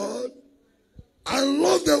of God and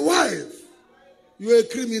love the wife, you are a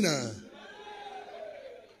criminal.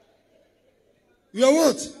 You are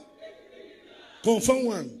what? Confirm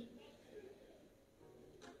one.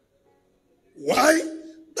 Why?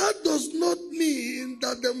 That does not mean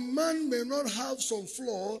that the man may not have some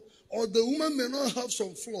flaw or the woman may not have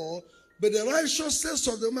some flaw, but the righteousness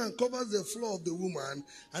of the man covers the flaw of the woman,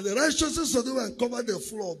 and the righteousness of the woman covers the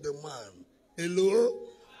flaw of the man. Hello?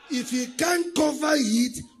 If he can't cover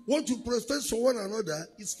it, what you profess for one another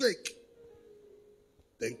is fake.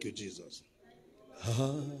 Thank you, Jesus.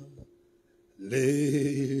 Hallelujah.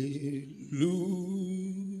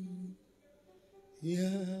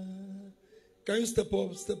 Can you step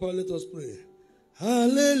up? Step up, let us pray.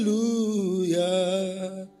 Hallelujah.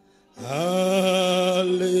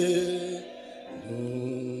 Hallelujah.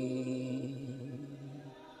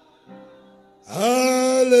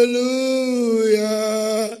 Hallelujah.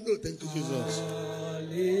 Oh, thank you, Jesus.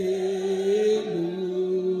 Hallelujah.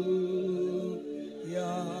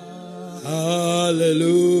 Hallelujah.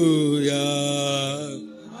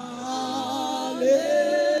 Hallelujah.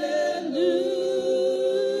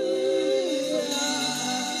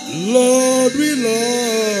 Lord, we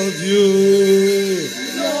love you.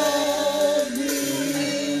 Lord, we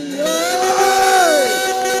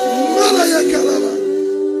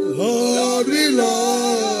Lord, we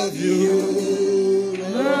love you.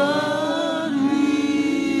 Lord, we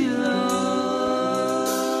love you.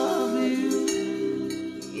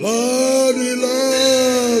 Lord, we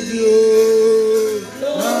love you.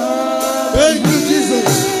 Thank you, Jesus.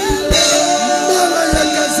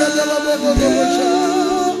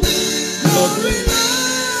 Lord, we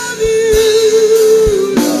Love you.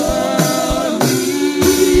 Lord,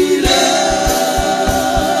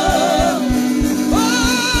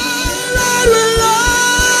 we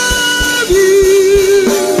love you. Oh, Lord, we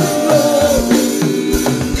love you.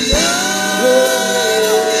 Lord,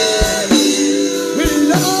 we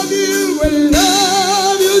love you. We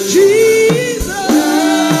love you, Jesus.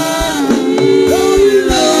 Lord, we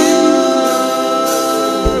love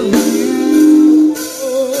you.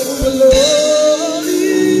 Oh, we love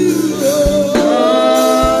you.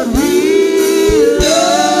 Lord, we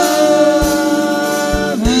love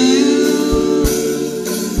you.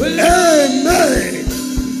 Amen.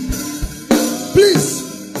 Please,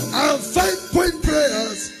 our 5-point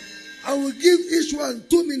prayers, I will give each one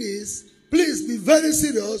 2 minutes. Please be very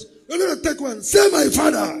serious. We're going to take one. Say, my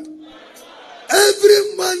Father,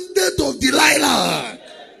 every mandate of Delilah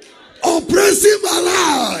oppressing my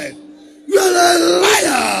life, you are a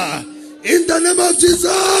liar. In the name of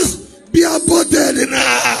Jesus, be aborted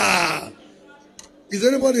now. Is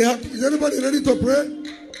anybody happy? Is anybody ready to pray?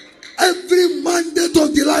 Every mandate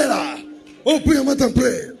of Delilah, open your mouth and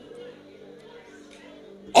pray.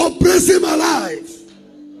 Oppressing my life,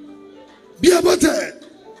 be aborted.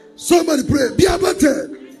 Somebody pray, be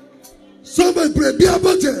aborted. Somebody pray, be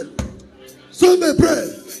aborted. Somebody pray.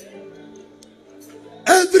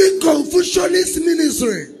 Every Confucianist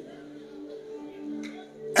ministry,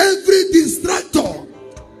 every distractor,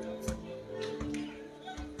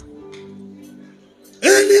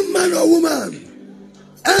 any man or woman,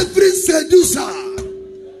 every seducer,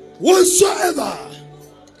 whatsoever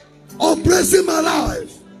oppressing my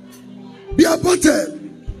life, be aborted.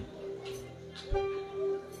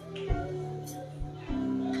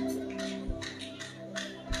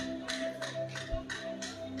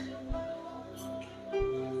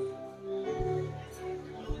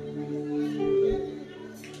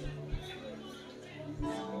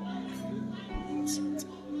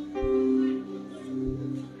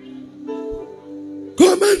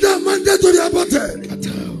 Command that mandate to be aborted.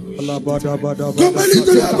 Command it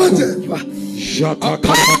to be aborted.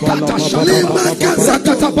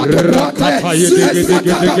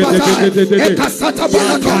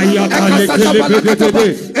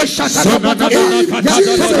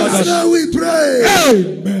 Jesus, now we pray.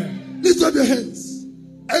 Amen. Lift up your hands.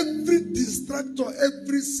 Every distractor,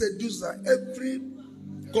 every seducer, every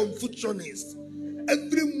Confucianist,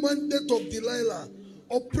 every mandate of Delilah,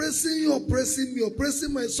 oppressing you, oppressing me,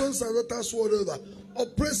 oppressing my sons and daughters, whatever,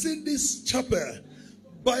 oppressing this chapel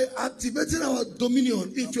by activating our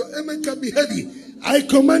dominion. If your amen can be heavy, I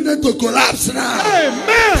command them to collapse now.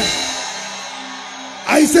 Amen.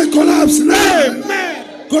 I say collapse now.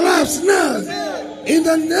 Amen. Collapse now. In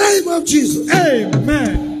the name of Jesus.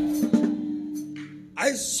 Amen.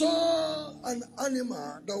 I saw an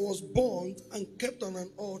animal that was born and kept on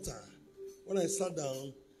an altar. When I sat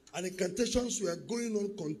down, and the cantations were going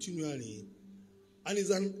on continually. And it's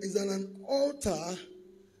an altar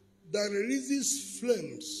that releases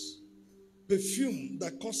flames, perfume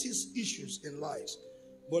that causes issues in lives.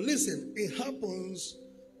 But listen, it happens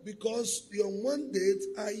because your mandates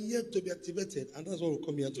are yet to be activated. And that's what we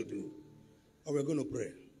come here to do. And we're going to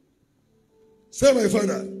pray. Say, my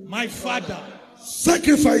Father. My Father.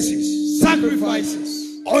 Sacrifices.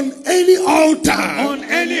 On any altar.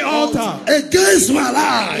 Against my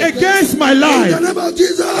life. In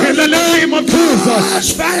the name of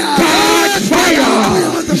Jesus. Catch fire.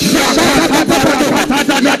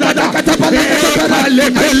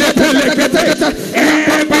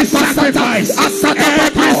 Every sacrifice.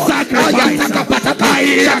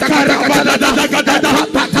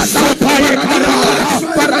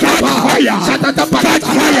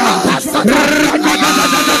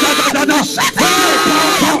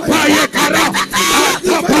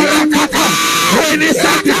 Any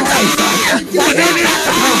sacrifice on any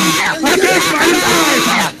altar against my life,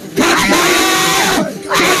 catch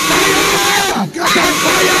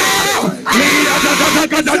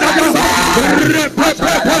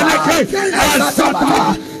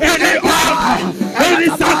fire! Any altar, any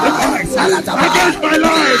sacrifice against my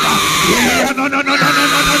life,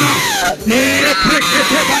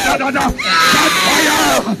 no.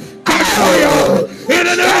 Catch fire! In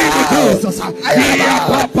the name Jesus.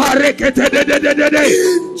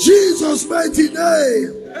 In Jesus' mighty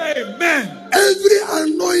name. Amen. Every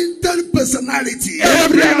anointed personality.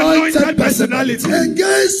 Every anointed personality.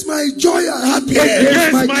 Against my joy and happiness.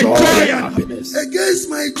 Against my joy and happiness. Against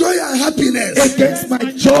my joy and happiness. Against my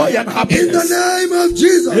joy and happiness. In the name of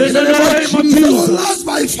Jesus. In the name of Jesus. Collapse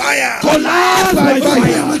by fire. Collapse by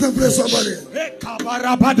fire. Let them pray somebody.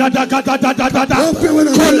 Collapse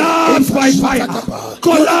by fire.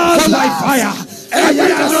 Collapse by fire.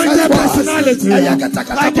 Every anointed personality against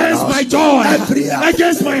my joy,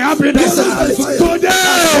 against my happiness,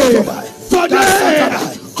 today,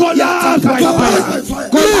 collapse by fire.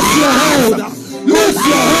 Lose your hold, lose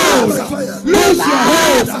your hold, lose your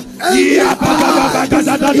hold. In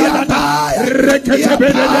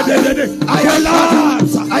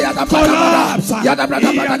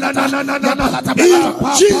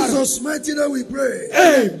Jesus' mighty name we pray.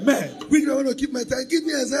 Amen. We don't want to keep my time. Give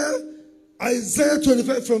me Isaiah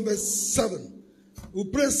 25 from verse 7. We'll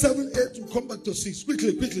pray 7, 8, we'll come back to 6.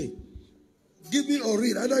 Quickly, quickly. Give me or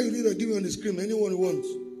read. Either you read or give me on the screen. Anyone who wants.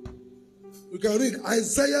 We can read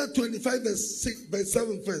Isaiah 25 verse 6, verse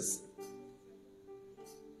 7 first.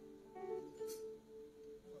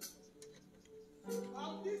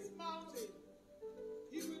 On this mountain,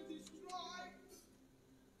 he will destroy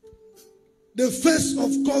The face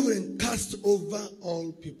of covering cast over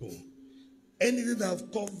all people. Anything that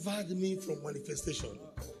have covered me from manifestation.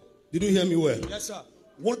 Did you hear me well? Yes, sir.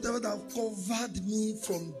 Whatever that have covered me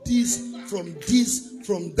from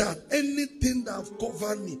that. Anything that have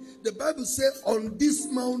covered me. The Bible says on this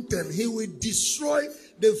mountain he will destroy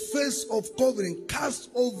the face of covering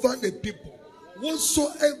cast over the people.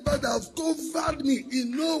 Whatsoever that have covered me, you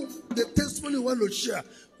know the testimony you want to share.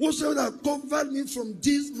 Whatsoever that covered me from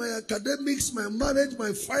this, my academics, my marriage,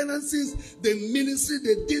 my finances, the ministry,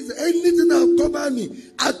 the things, anything that have covered me,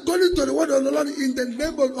 according to the word of the Lord, in the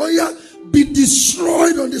name of Oya, be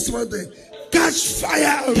destroyed on this mountain. Catch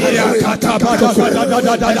fire. Be destroyed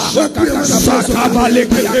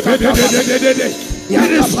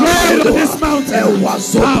on this mountain.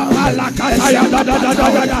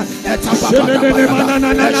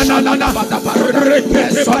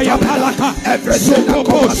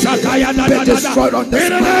 In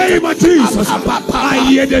the name of Jesus.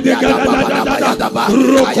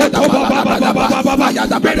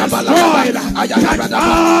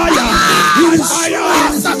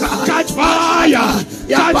 Catch fire.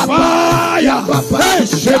 Catch fire.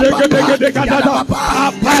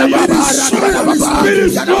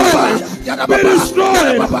 Be destroyed. Be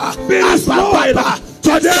destroyed. Be destroyed.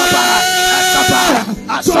 Today.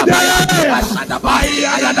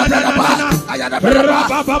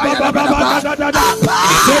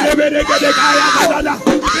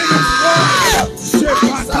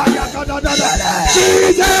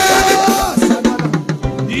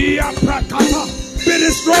 Be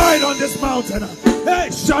destroyed on this mountain. Hey,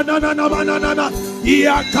 Shanana,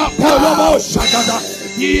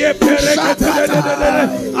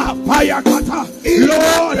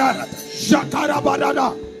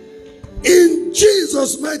 Lord, in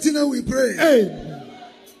Jesus' mighty name we pray. Hey.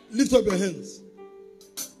 Lift up your hands.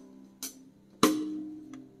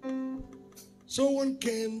 Someone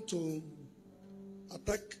came to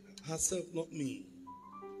attack herself, not me.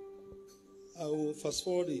 I will fast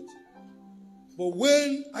forward it. But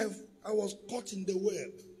when I was caught in the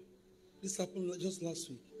web, this happened just last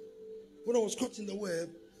week. When I was caught in the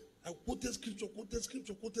web, I quoted scripture.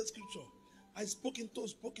 I spoke in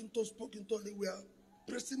tongues. They were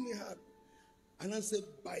pressing me hard. And I said,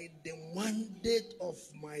 by the mandate of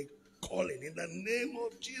my calling, in the name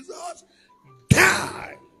of Jesus,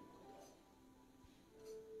 die.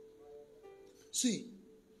 See,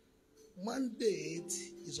 mandate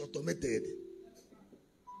is automated.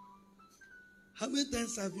 How many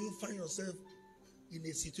times have you found yourself in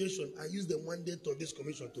a situation and use the mandate of this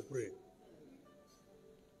commission to pray?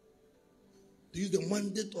 To use the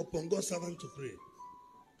mandate upon God's servant to pray.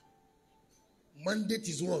 Mandate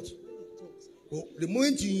is what? Well, the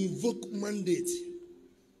moment you invoke mandate,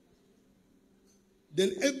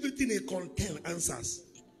 then everything it contains answers.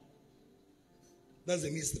 That's a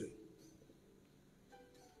mystery.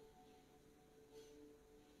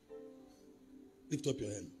 Lift up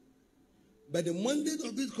your hand. By the mandate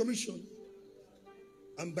of this commission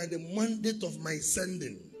and by the mandate of my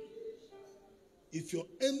sending, if your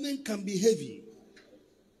amen can be heavy,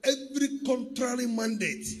 every contrary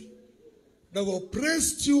mandate that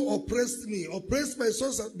oppressed you, oppressed me, oppressed my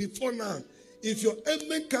sons before now, if your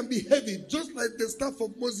amen can be heavy, just like the staff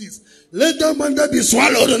of Moses, let that mandate be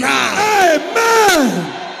swallowed now.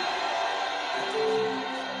 Amen.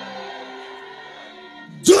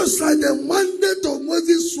 Just like the mandate of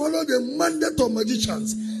Moses swallowed the mandate of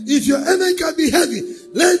magicians. If your amen can be heavy,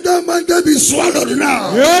 let that mandate be swallowed now.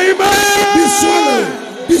 Amen. Be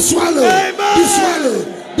swallowed. Be swallowed. Amen. Be swallowed.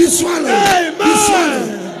 Be swallowed. Amen. Be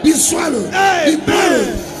swallowed. Be swallowed. Amen.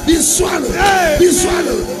 Be swallowed. Be swallowed. Amen. Be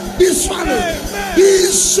swallowed. Be swallowed. Amen. Be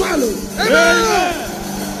swallowed. Amen.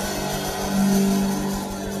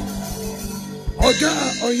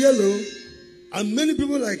 Okay, on yellow, and many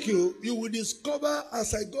people like you, you will discover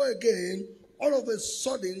as I go again, all of a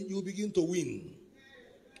sudden you begin to win.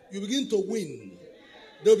 You begin to win.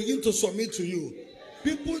 They'll begin to submit to you.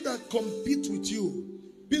 People that compete with you,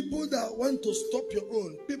 people that want to stop your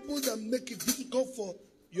own, people that make it difficult for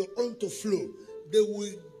your own to flow, they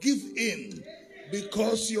will give in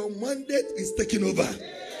because your mandate is taken over.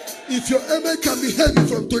 If your amen can be heavy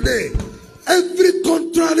from today, every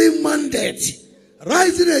contrary mandate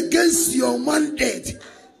rising against your mandate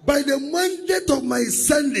by the mandate of my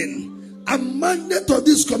sending and mandate of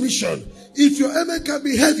this commission, if your amen can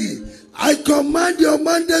be heavy, I command your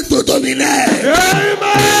mandate to dominate. Amen.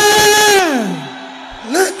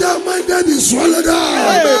 Let that mandate be swallowed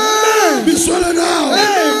out. Amen. Be swallowed out.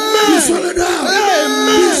 Amen. Be swallowed out.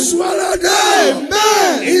 Amen. Be swallowed out.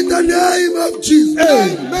 Amen. In the name of Jesus.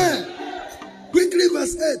 Amen. Quickly,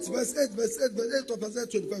 verse 8. Verse 8. Verse 8. Verse 8 of verse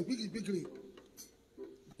 25. Quickly, quickly.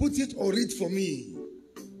 Put it or read for me.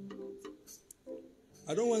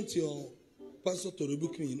 I don't want your pastor to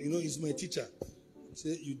rebuke me. You know, he's my teacher.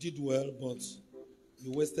 Say, you did well, but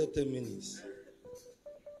you wasted 10 minutes.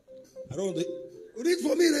 I don't want to... Read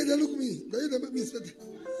for me, then look at me. Then you make me sweat.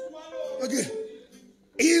 Okay.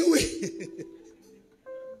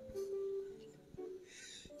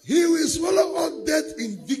 He will swallow up death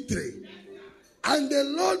in victory. And the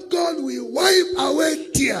Lord God will wipe away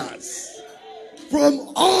tears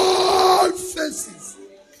from all faces.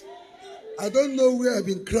 I don't know where I've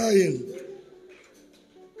been crying.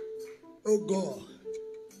 Oh God,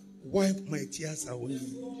 wipe my tears away.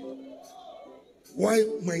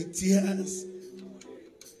 Wipe my tears.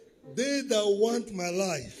 They that want my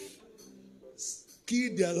life,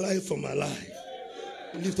 kill their life for my life.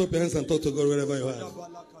 Lift up your hands and talk to God wherever you are.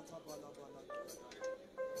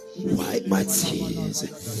 Wipe my tears.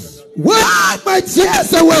 Wipe my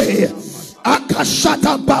tears away.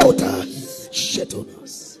 Akashata bauta. Shit on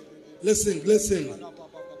us. Listen, listen.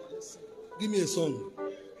 Give me a song.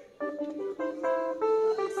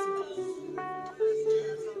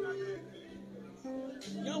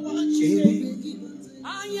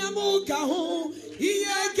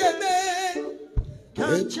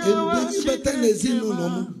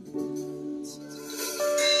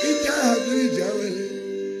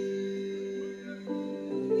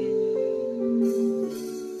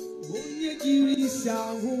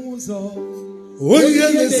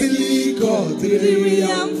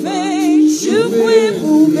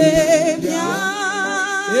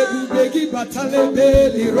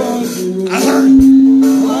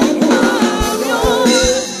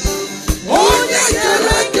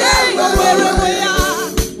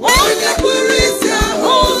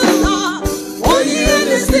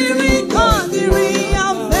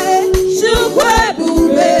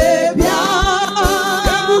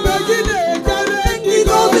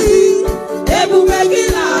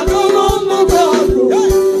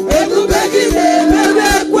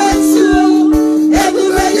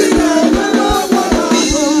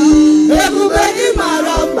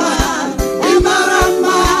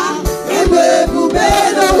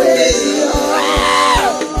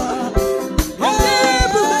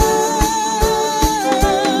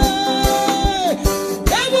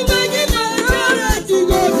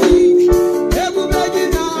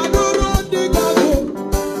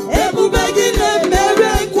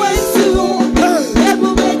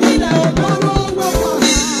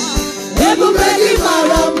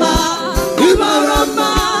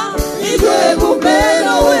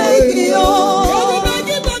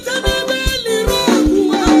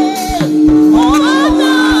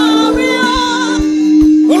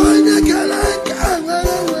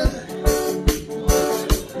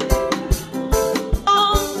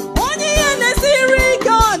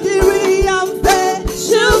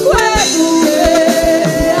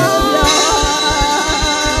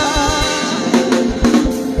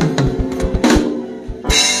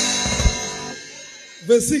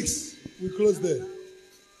 Verse 6. We close there.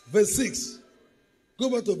 Verse 6. Go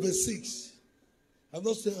back to verse 6. I'm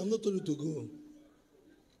not told you to go.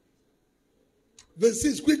 Verse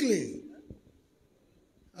 6, quickly.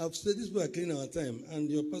 I've said this people are cleaning our time, and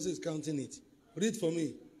your pastor is counting it. Read for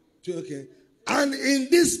me. Okay. And in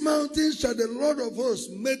this mountain shall the Lord of hosts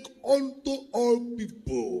make unto all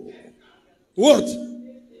people. What?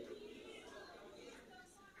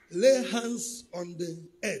 lay hands on the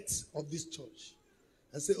earth of this church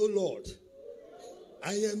and say, oh Lord,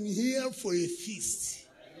 I am here for a feast.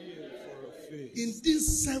 In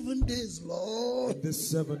these 7 days, Lord. In these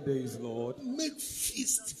 7 days, Lord. Make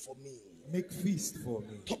feast for me. Make feast for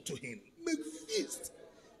me. Talk to him. Make feast.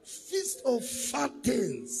 Feast of fat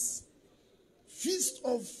things. Feast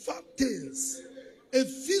of fat things. A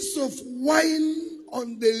feast of wine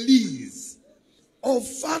on the lees. Of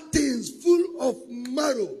fat things full of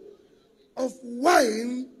marrow. Of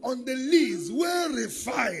wine on the lees, well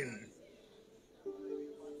refined.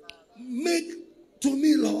 Make to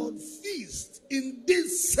me, Lord, feast in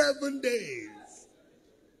these 7 days.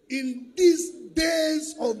 In these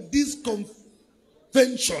days of this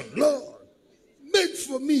convention, Lord, make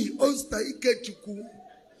for me, Osita Ikechukwu,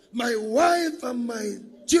 my wife and my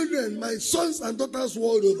children, my sons and daughters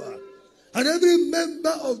world over, and every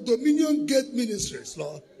member of Dominion Gate Ministries,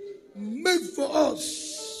 Lord, make for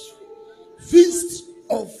us feast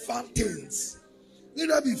of fatens. Let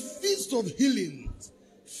there be feast of healing,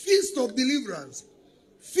 feast of deliverance,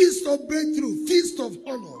 feast of breakthrough, feast of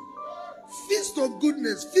honor, feast of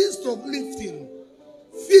goodness, feast of lifting,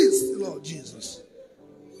 feast, Lord Jesus.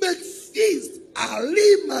 Make feast.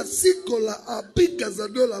 Ali masikola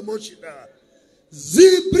abikazadola moshida.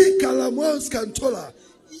 Zibri kalamos kantola.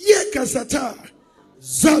 Yekasata.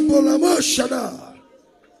 Zabola moshada.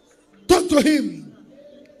 Talk to him.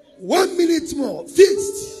 1 minute more.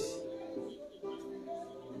 Feast.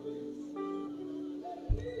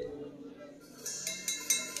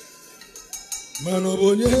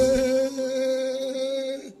 Manobonye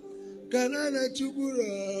kanana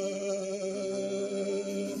chukura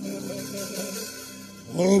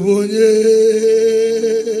obonye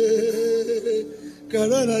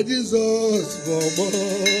kanana Jesus bobo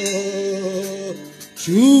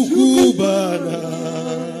chukubana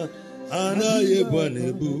anaye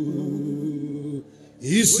bwanebu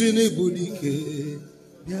isini budike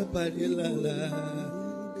biapadilala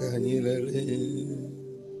kanyilale.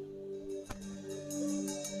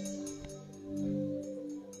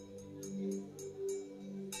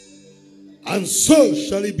 And so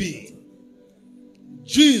shall it be.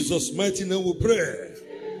 Jesus' mighty name we pray.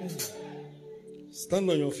 Stand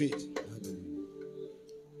on your feet.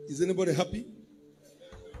 Is anybody happy?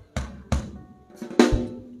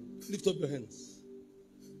 Lift up your hands.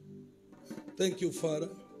 Thank you, Father.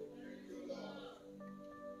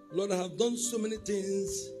 Lord, I have done so many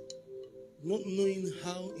things not knowing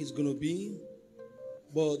how it's going to be,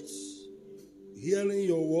 but hearing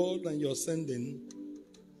your word and your sending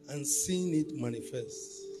and seeing it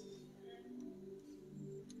manifest.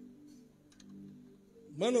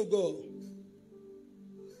 Man of God,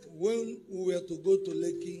 when we were to go to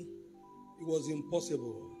Lekki, it was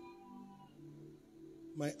impossible.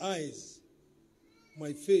 My eyes,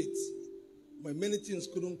 my faith, my many things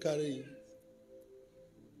couldn't carry it.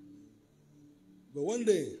 But one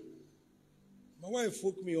day, my wife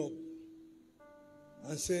woke me up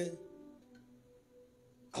and said,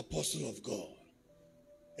 Apostle of God.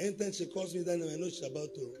 Anytime she calls me that name, I know she's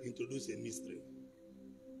about to introduce a mystery.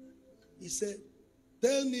 He said,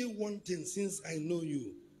 tell me one thing since I know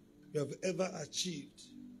you have ever achieved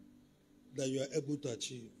that you are able to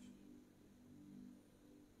achieve.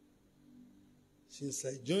 Since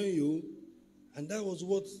I joined you, and that was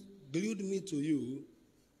what glued me to you,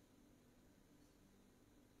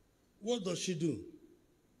 what does she do?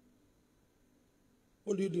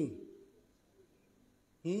 What do you do?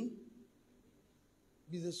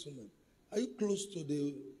 Businesswoman. Are you close to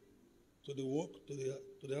the work,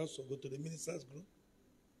 to the house of God, to the minister's group?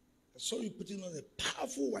 I saw you putting on a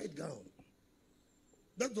powerful white gown.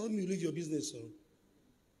 That doesn't mean you leave your business, so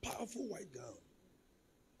powerful white gown.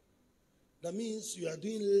 That means you are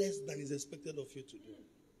doing less than is expected of you to do.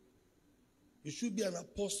 You should be an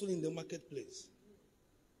apostle in the marketplace.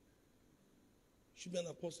 You should be an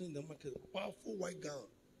apostle in the market. Powerful white gown,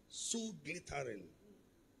 so glittering.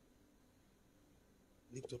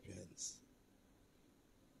 Lift up your hands.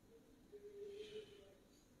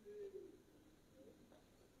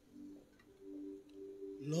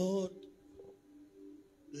 Lord,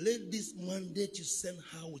 let this mandate you send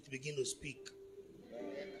her with begin to speak.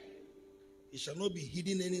 It shall not be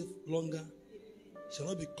hidden any longer. It shall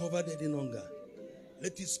not be covered any longer.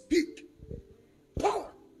 Let it speak.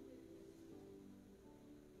 Power.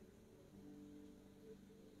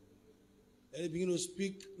 Let it begin to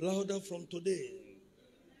speak louder from today.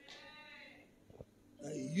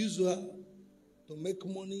 Use her to make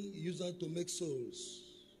money. Use her to make souls.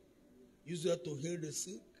 Use her to heal the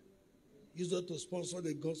sick. Use her to sponsor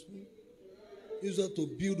the gospel. Use her to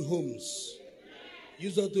build homes.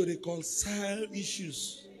 Use her to reconcile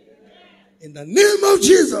issues. In the name of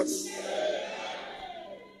Jesus.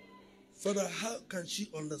 Father, how can she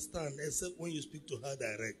understand except when you speak to her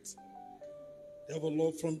direct? Therefore,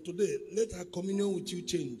 Lord, from today, let her communion with you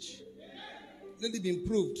change. Let it be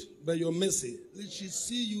improved by your mercy. Let she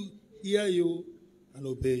see you, hear you, and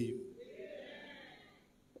obey you.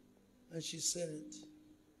 And she said,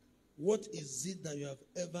 what is it that you have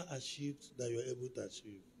ever achieved that you are able to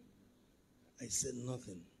achieve? I said,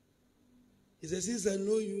 nothing. He said, since I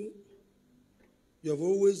know you, you have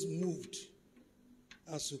always moved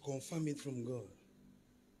as you confirm it from God.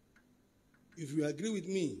 If you agree with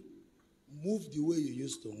me, move the way you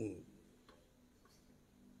used to move.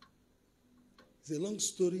 It's a long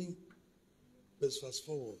story. Let's fast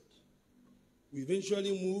forward. We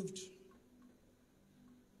eventually moved.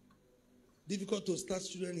 Difficult to start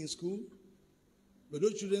children in school. But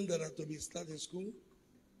those children that are to be starting school,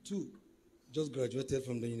 2 just graduated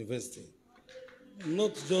from the university.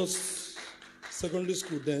 Not just secondary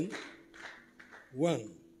school then.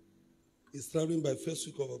 1 is traveling by first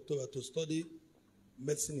week of October to study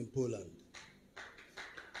medicine in Poland.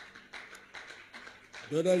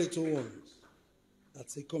 The other little ones,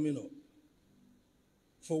 that's it coming up.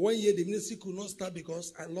 For 1 year, the ministry could not start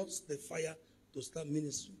because I lost the fire to start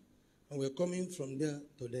ministry. And we're coming from there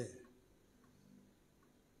to there.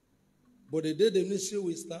 But the day the ministry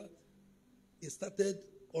will start, it started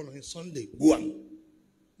on a Sunday. Boom.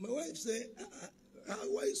 My wife said,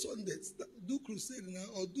 why Sunday? Do crusade now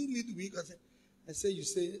or do midweek? I said, you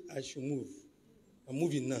say I should move. I'm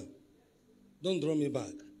moving now. Don't draw me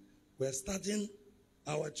back. We're starting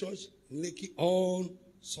our church in Lekki on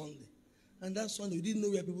Sunday. And that Sunday, we didn't know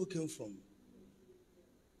where people came from.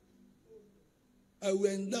 I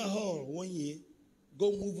went in that hall 1 year,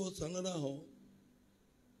 go move us to another hall.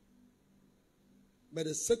 By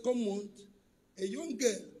the second month, a young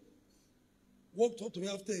girl walked up to me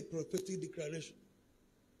after a prophetic declaration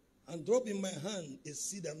and dropped in my hand a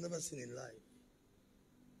seed I've never seen in life.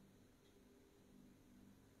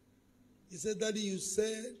 He said, Daddy, you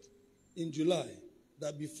said in July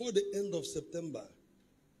that before the end of September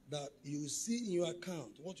that you will see in your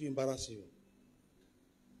account what will embarrass you.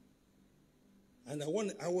 And I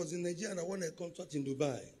was in Nigeria and I won a contract in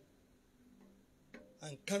Dubai.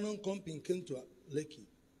 And Canon Company came to Lekki.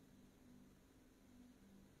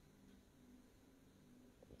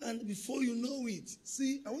 And before you know it,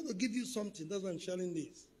 see, I want to give you something. That's why I'm sharing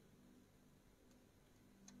this.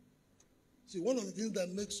 See, one of the things that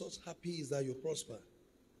makes us happy is that you prosper.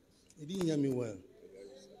 You didn't hear me well.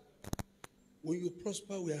 When you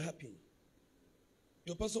prosper, we are happy.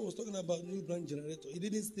 Your pastor was talking about new brand generator. He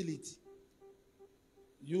didn't steal it.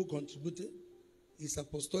 You contributed. His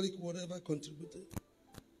apostolic whatever contributed.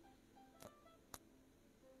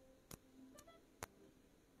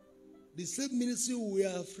 The same ministry we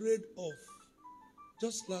are afraid of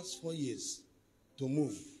just last 4 years to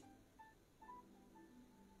move.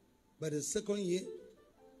 By the second year,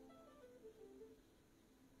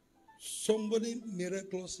 somebody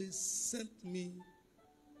miraculously sent me,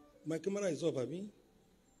 my camera is off,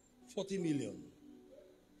 40 million.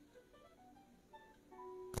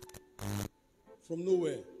 From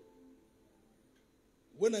nowhere.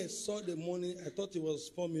 When I saw the money, I thought it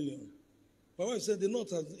was 4 million. My wife said the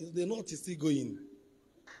note is still going.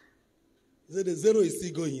 He said the zero is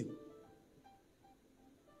still going.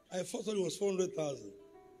 I thought it was 400,000.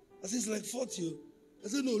 I said, it's like 40. I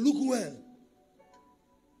said, no, look well.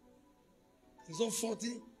 It's not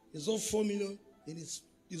 40, it's not 4 million, it's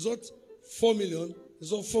not 4 million,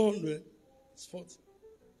 it's not 400, it's 40.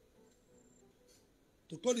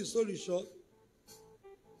 To cut the story short,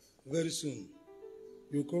 very soon,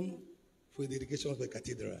 you come for the dedication of the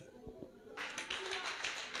cathedral.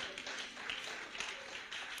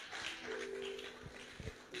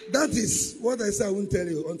 That is what I said I won't tell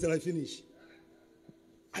you until I finish.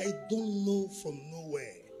 I don't know from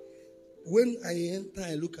nowhere. When I enter,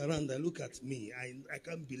 I look around, I look at me. I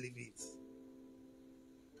can't believe it.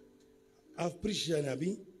 I've preached here,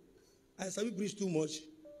 Nabi. I said, preach too much.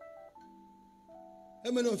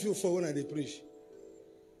 How many of you fall when I preach?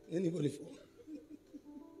 Anybody fall?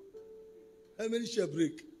 How many shall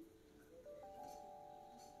break?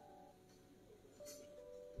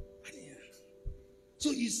 So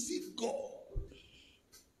you see God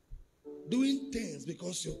doing things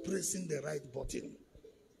because you're pressing the right button.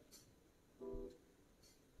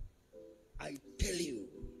 I tell you,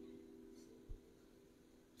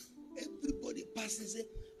 everybody passing say,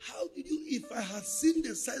 how did you, if I had seen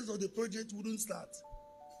the size of the project, wouldn't start.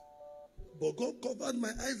 But God covered my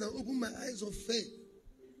eyes and opened my eyes of faith.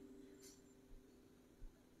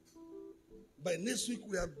 By next week,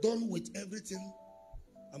 we are done with everything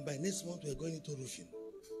And by next month, we're going into roofing.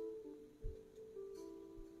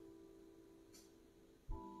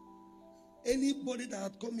 Anybody that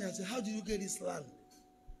had come here and said, how did you get this land?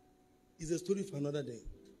 Is a story for another day.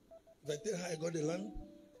 If I tell how I got the land,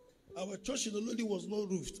 our church in Olodi was not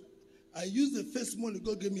roofed. I used the first money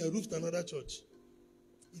God gave me, I roofed another church.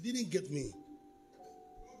 He didn't get me.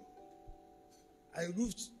 I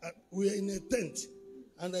roofed, we were in a tent,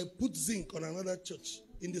 and I put zinc on another church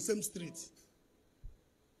in the same street.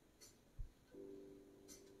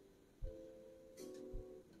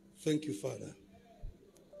 Thank you, Father.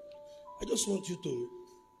 I just want you to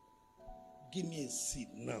give me a seed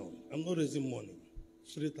now. I'm not raising money.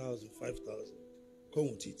 3,000, 5,000.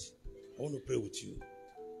 Come with it. I want to pray with you.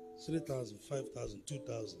 3,000, 5,000,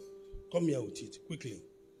 2,000. Come here with it quickly.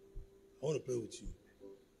 I want to pray with you.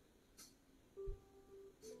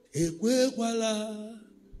 Ekwekwala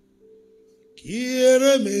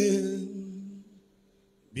kiereme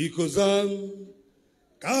because I'm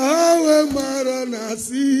kawe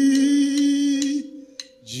maranasi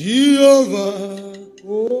Jehovah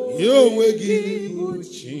Yowegi.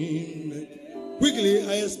 Quickly,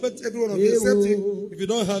 I expect every one of you, accept it. If you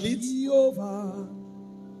don't have it,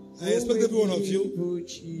 I expect every one of you.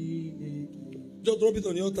 Just drop it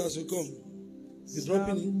on your altar as you come. You're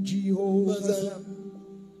dropping it. Jehovah.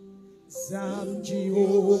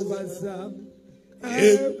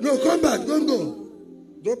 No, come back. Don't go.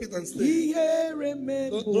 Drop it and stay.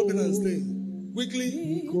 Don't drop it and stay. Quickly.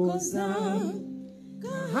 3,000,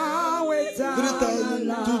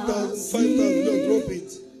 2,000, 5,000. Don't drop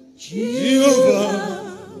it. Jehovah.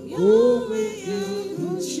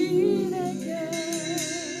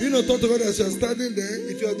 You know, talk to God as you are standing there.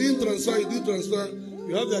 If you are doing transfer, you do transfer.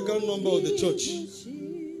 You have the account number of the church.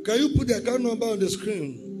 Can you put the account number on the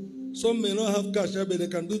screen? Some may not have cash, but they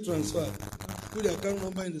can do transfer. Put the account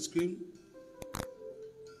number in the screen.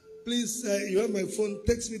 Please, you have my phone.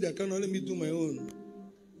 Text me the account number. Let me do my own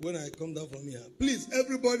when I come down from here. Please,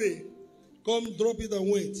 everybody, come drop it and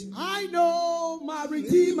wait. I know my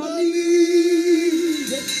Redeemer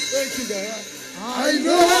lives. Thank you, Dara. I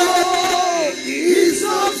know He's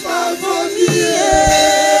not far from me.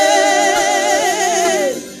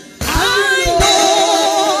 I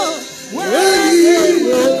know when He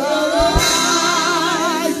will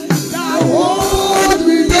arise, that won't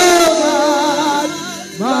be done.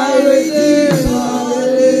 My Redeemer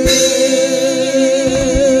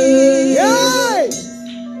lives.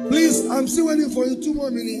 Please, I'm still waiting for you 2 more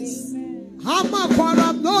minutes. You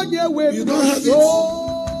don't have it.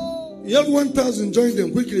 You have 1,000, join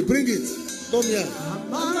them quickly. Bring it. Come here.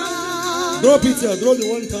 Drop it here. Drop the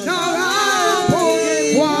 1,000. Just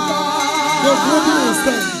drop it and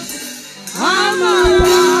stand.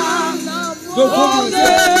 Just drop it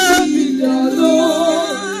and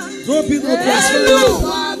stand. Drop it and transfer it.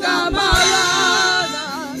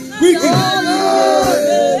 Quickly.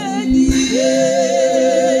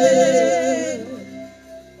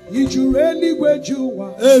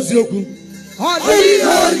 Ezioku.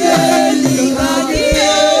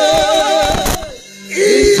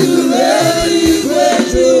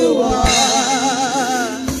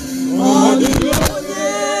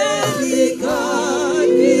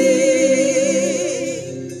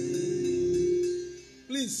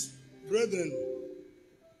 Please, brethren,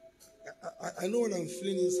 I know what I'm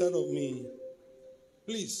feeling inside of me.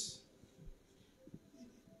 Please,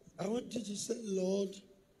 I want you to say, Lord,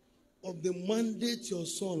 of the mandate your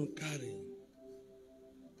son carry,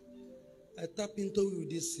 I tap into you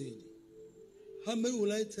this seed. How many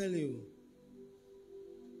will I tell you?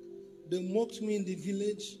 They mocked me in the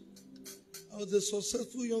village. I was a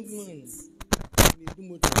successful young man. I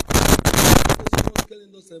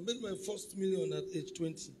made my first million at age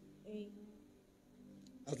 20.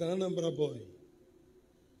 As an Anambra boy.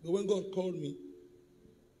 But when God called me,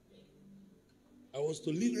 I was to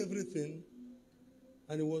leave everything.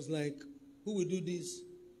 And it was like, who will do this?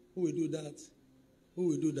 Who will do that? Who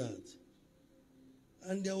will do that?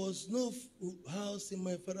 And there was no house in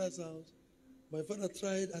my father's house. My father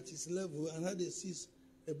tried at his level and had a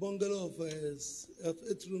bungalow of 8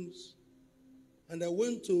 rooms. And I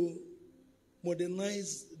went to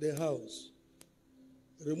modernize the house,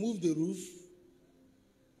 remove the roof.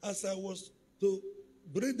 As I was to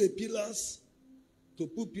break the pillars, to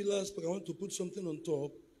put pillars, because I want to put something on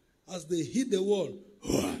top, as they hit the wall,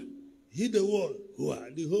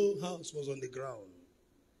 the whole house was on the ground.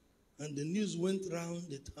 And the news went round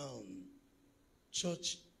the town.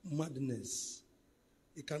 Church madness.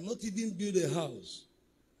 He cannot even build a house.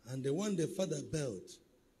 And the one the father built,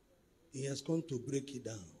 he has come to break it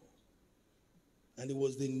down. And it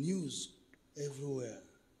was the news everywhere.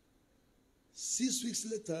 6 weeks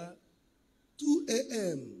later, 2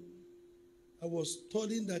 a.m., I was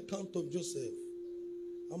studying the account of Joseph,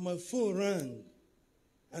 and my phone rang,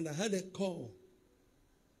 and I had a call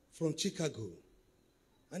from Chicago.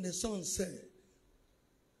 And the son said,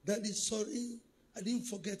 "Daddy, sorry, I didn't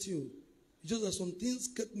forget you. It's just that some things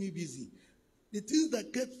kept me busy." The things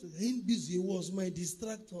that kept him busy was my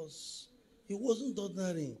distractors. He wasn't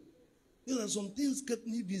ordinary. You know, some things kept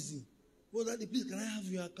me busy. "Well, Daddy, please, can I have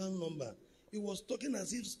your account number?" He was talking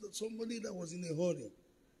as if somebody that was in a hurry.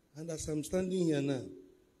 And as I'm standing here now,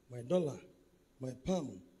 my dollar, my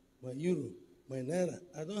pound, my euro, my naira,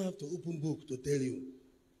 I don't have to open book to tell you.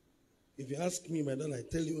 If you ask me, my dollar, I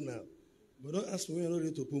tell you now. But don't ask me when you're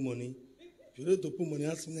ready to put money. If you're ready to put money,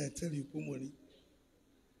 ask me, I tell you, put money.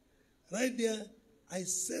 Right there, I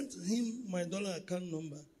sent him my dollar account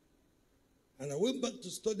number. And I went back to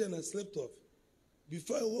study and I slept off.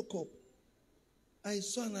 Before I woke up, I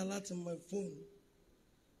saw an alert on my phone,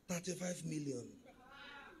 35 million.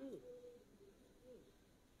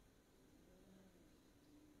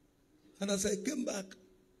 And as I came back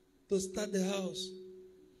to start the house,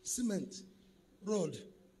 cement, road,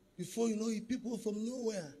 before you know it, people from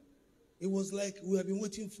nowhere, it was like we have been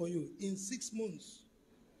waiting for you. In 6 months,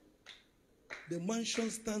 the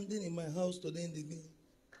mansion standing in my house today in the evening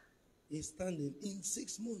is standing in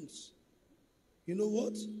 6 months. You know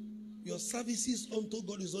what? Your services unto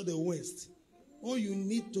God is not the waste. All you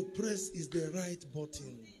need to press is the right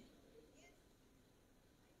button.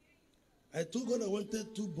 I told God I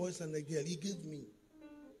wanted 2 boys and a girl. He gave me.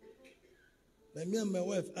 Like me and my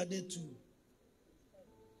wife added 2.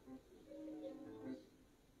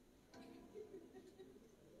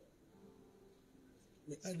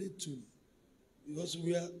 We added 2. Because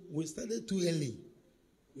we started too early.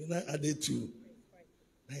 We now added 2.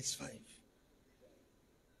 That's 5.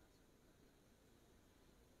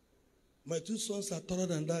 My 2 sons are taller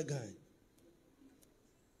than that guy.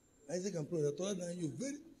 Isaac and Paul are taller than you.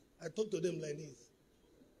 I talk to them like this.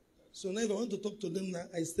 So now if I want to talk to them now,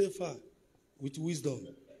 I stay far with wisdom.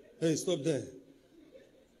 Hey, stop there.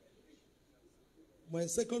 My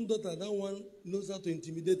second daughter, that one knows how to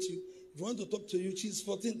intimidate you. If you want to talk to you, she's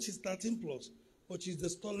 14, she's 13 plus. But she's the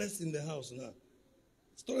tallest in the house now.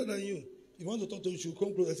 She's taller than you. If you want to talk to you, she'll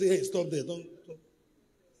come close and say, "Hey, stop there. Don't."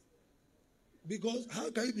 Because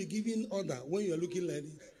how can you be giving order when you're looking like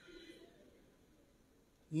this?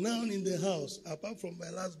 Now in the house, apart from my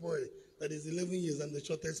last boy, that is 11 years, I'm the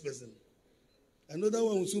shortest person. I know that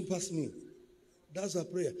one will soon pass me. That's a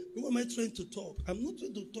prayer. Who am I trying to talk? I'm not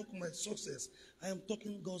trying to talk my success. I am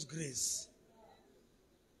talking God's grace.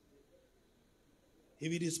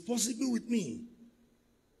 If it is possible with me,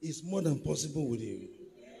 it's more than possible with you.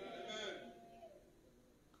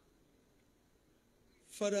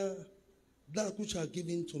 Father, that which are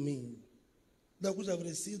given to me, that which I've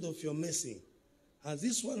received of your mercy, as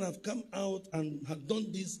this one have come out and have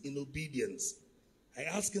done this in obedience, I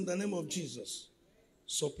ask in the name of Jesus,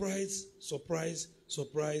 surprise, surprise,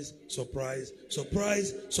 surprise, surprise,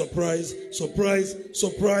 surprise, surprise, surprise,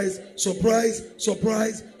 surprise, surprise,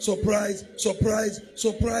 surprise, surprise, surprise,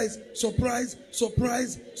 surprise, surprise,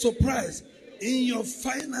 surprise, surprise. In your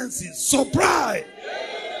finances, surprise.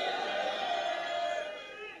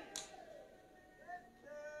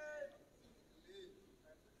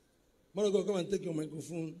 Mother God, come and take your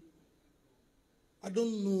microphone. I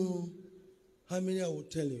don't know how many I will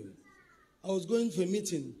tell you. I was going for a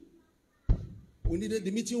meeting.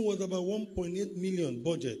 The meeting was about 1.8 million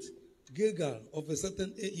budget. Gega of a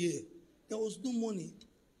certain year. There was no money.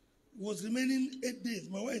 It was remaining 8 days.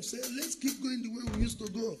 My wife said, "Let's keep going the way we used to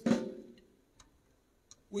go."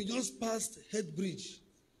 We just passed Head Bridge.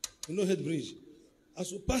 You know Head Bridge?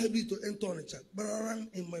 As we passed Head Bridge to enter on a chat, but I ran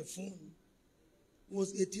in my phone. It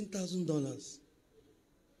was $18,000.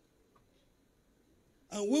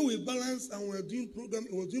 And when we balanced and we were doing program,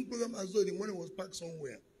 it was doing program as though the money was packed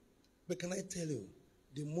somewhere. But can I tell you,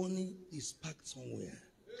 the money is packed somewhere.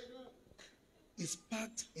 It's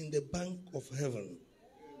packed in the bank of heaven.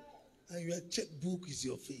 And your checkbook is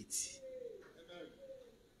your faith.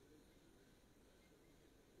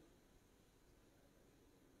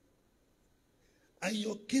 And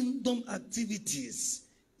your kingdom activities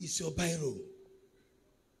is your biro.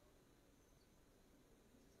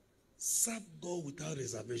 Serve God without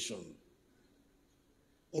reservation.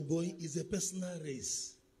 Oh boy, it's a personal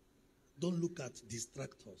race. Don't look at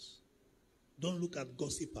distractors. Don't look at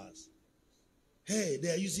gossipers. Hey,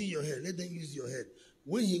 they are using your head. Let them use your head.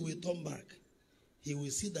 When he will turn back, he will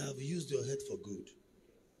see that I've used your head for good.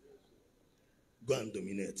 Go and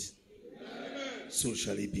dominate. Amen. So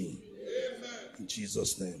shall it be. Amen. In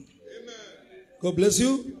Jesus' name. Amen. God bless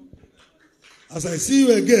you. As I see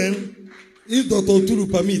you again, if Dr. Turu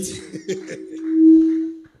permit,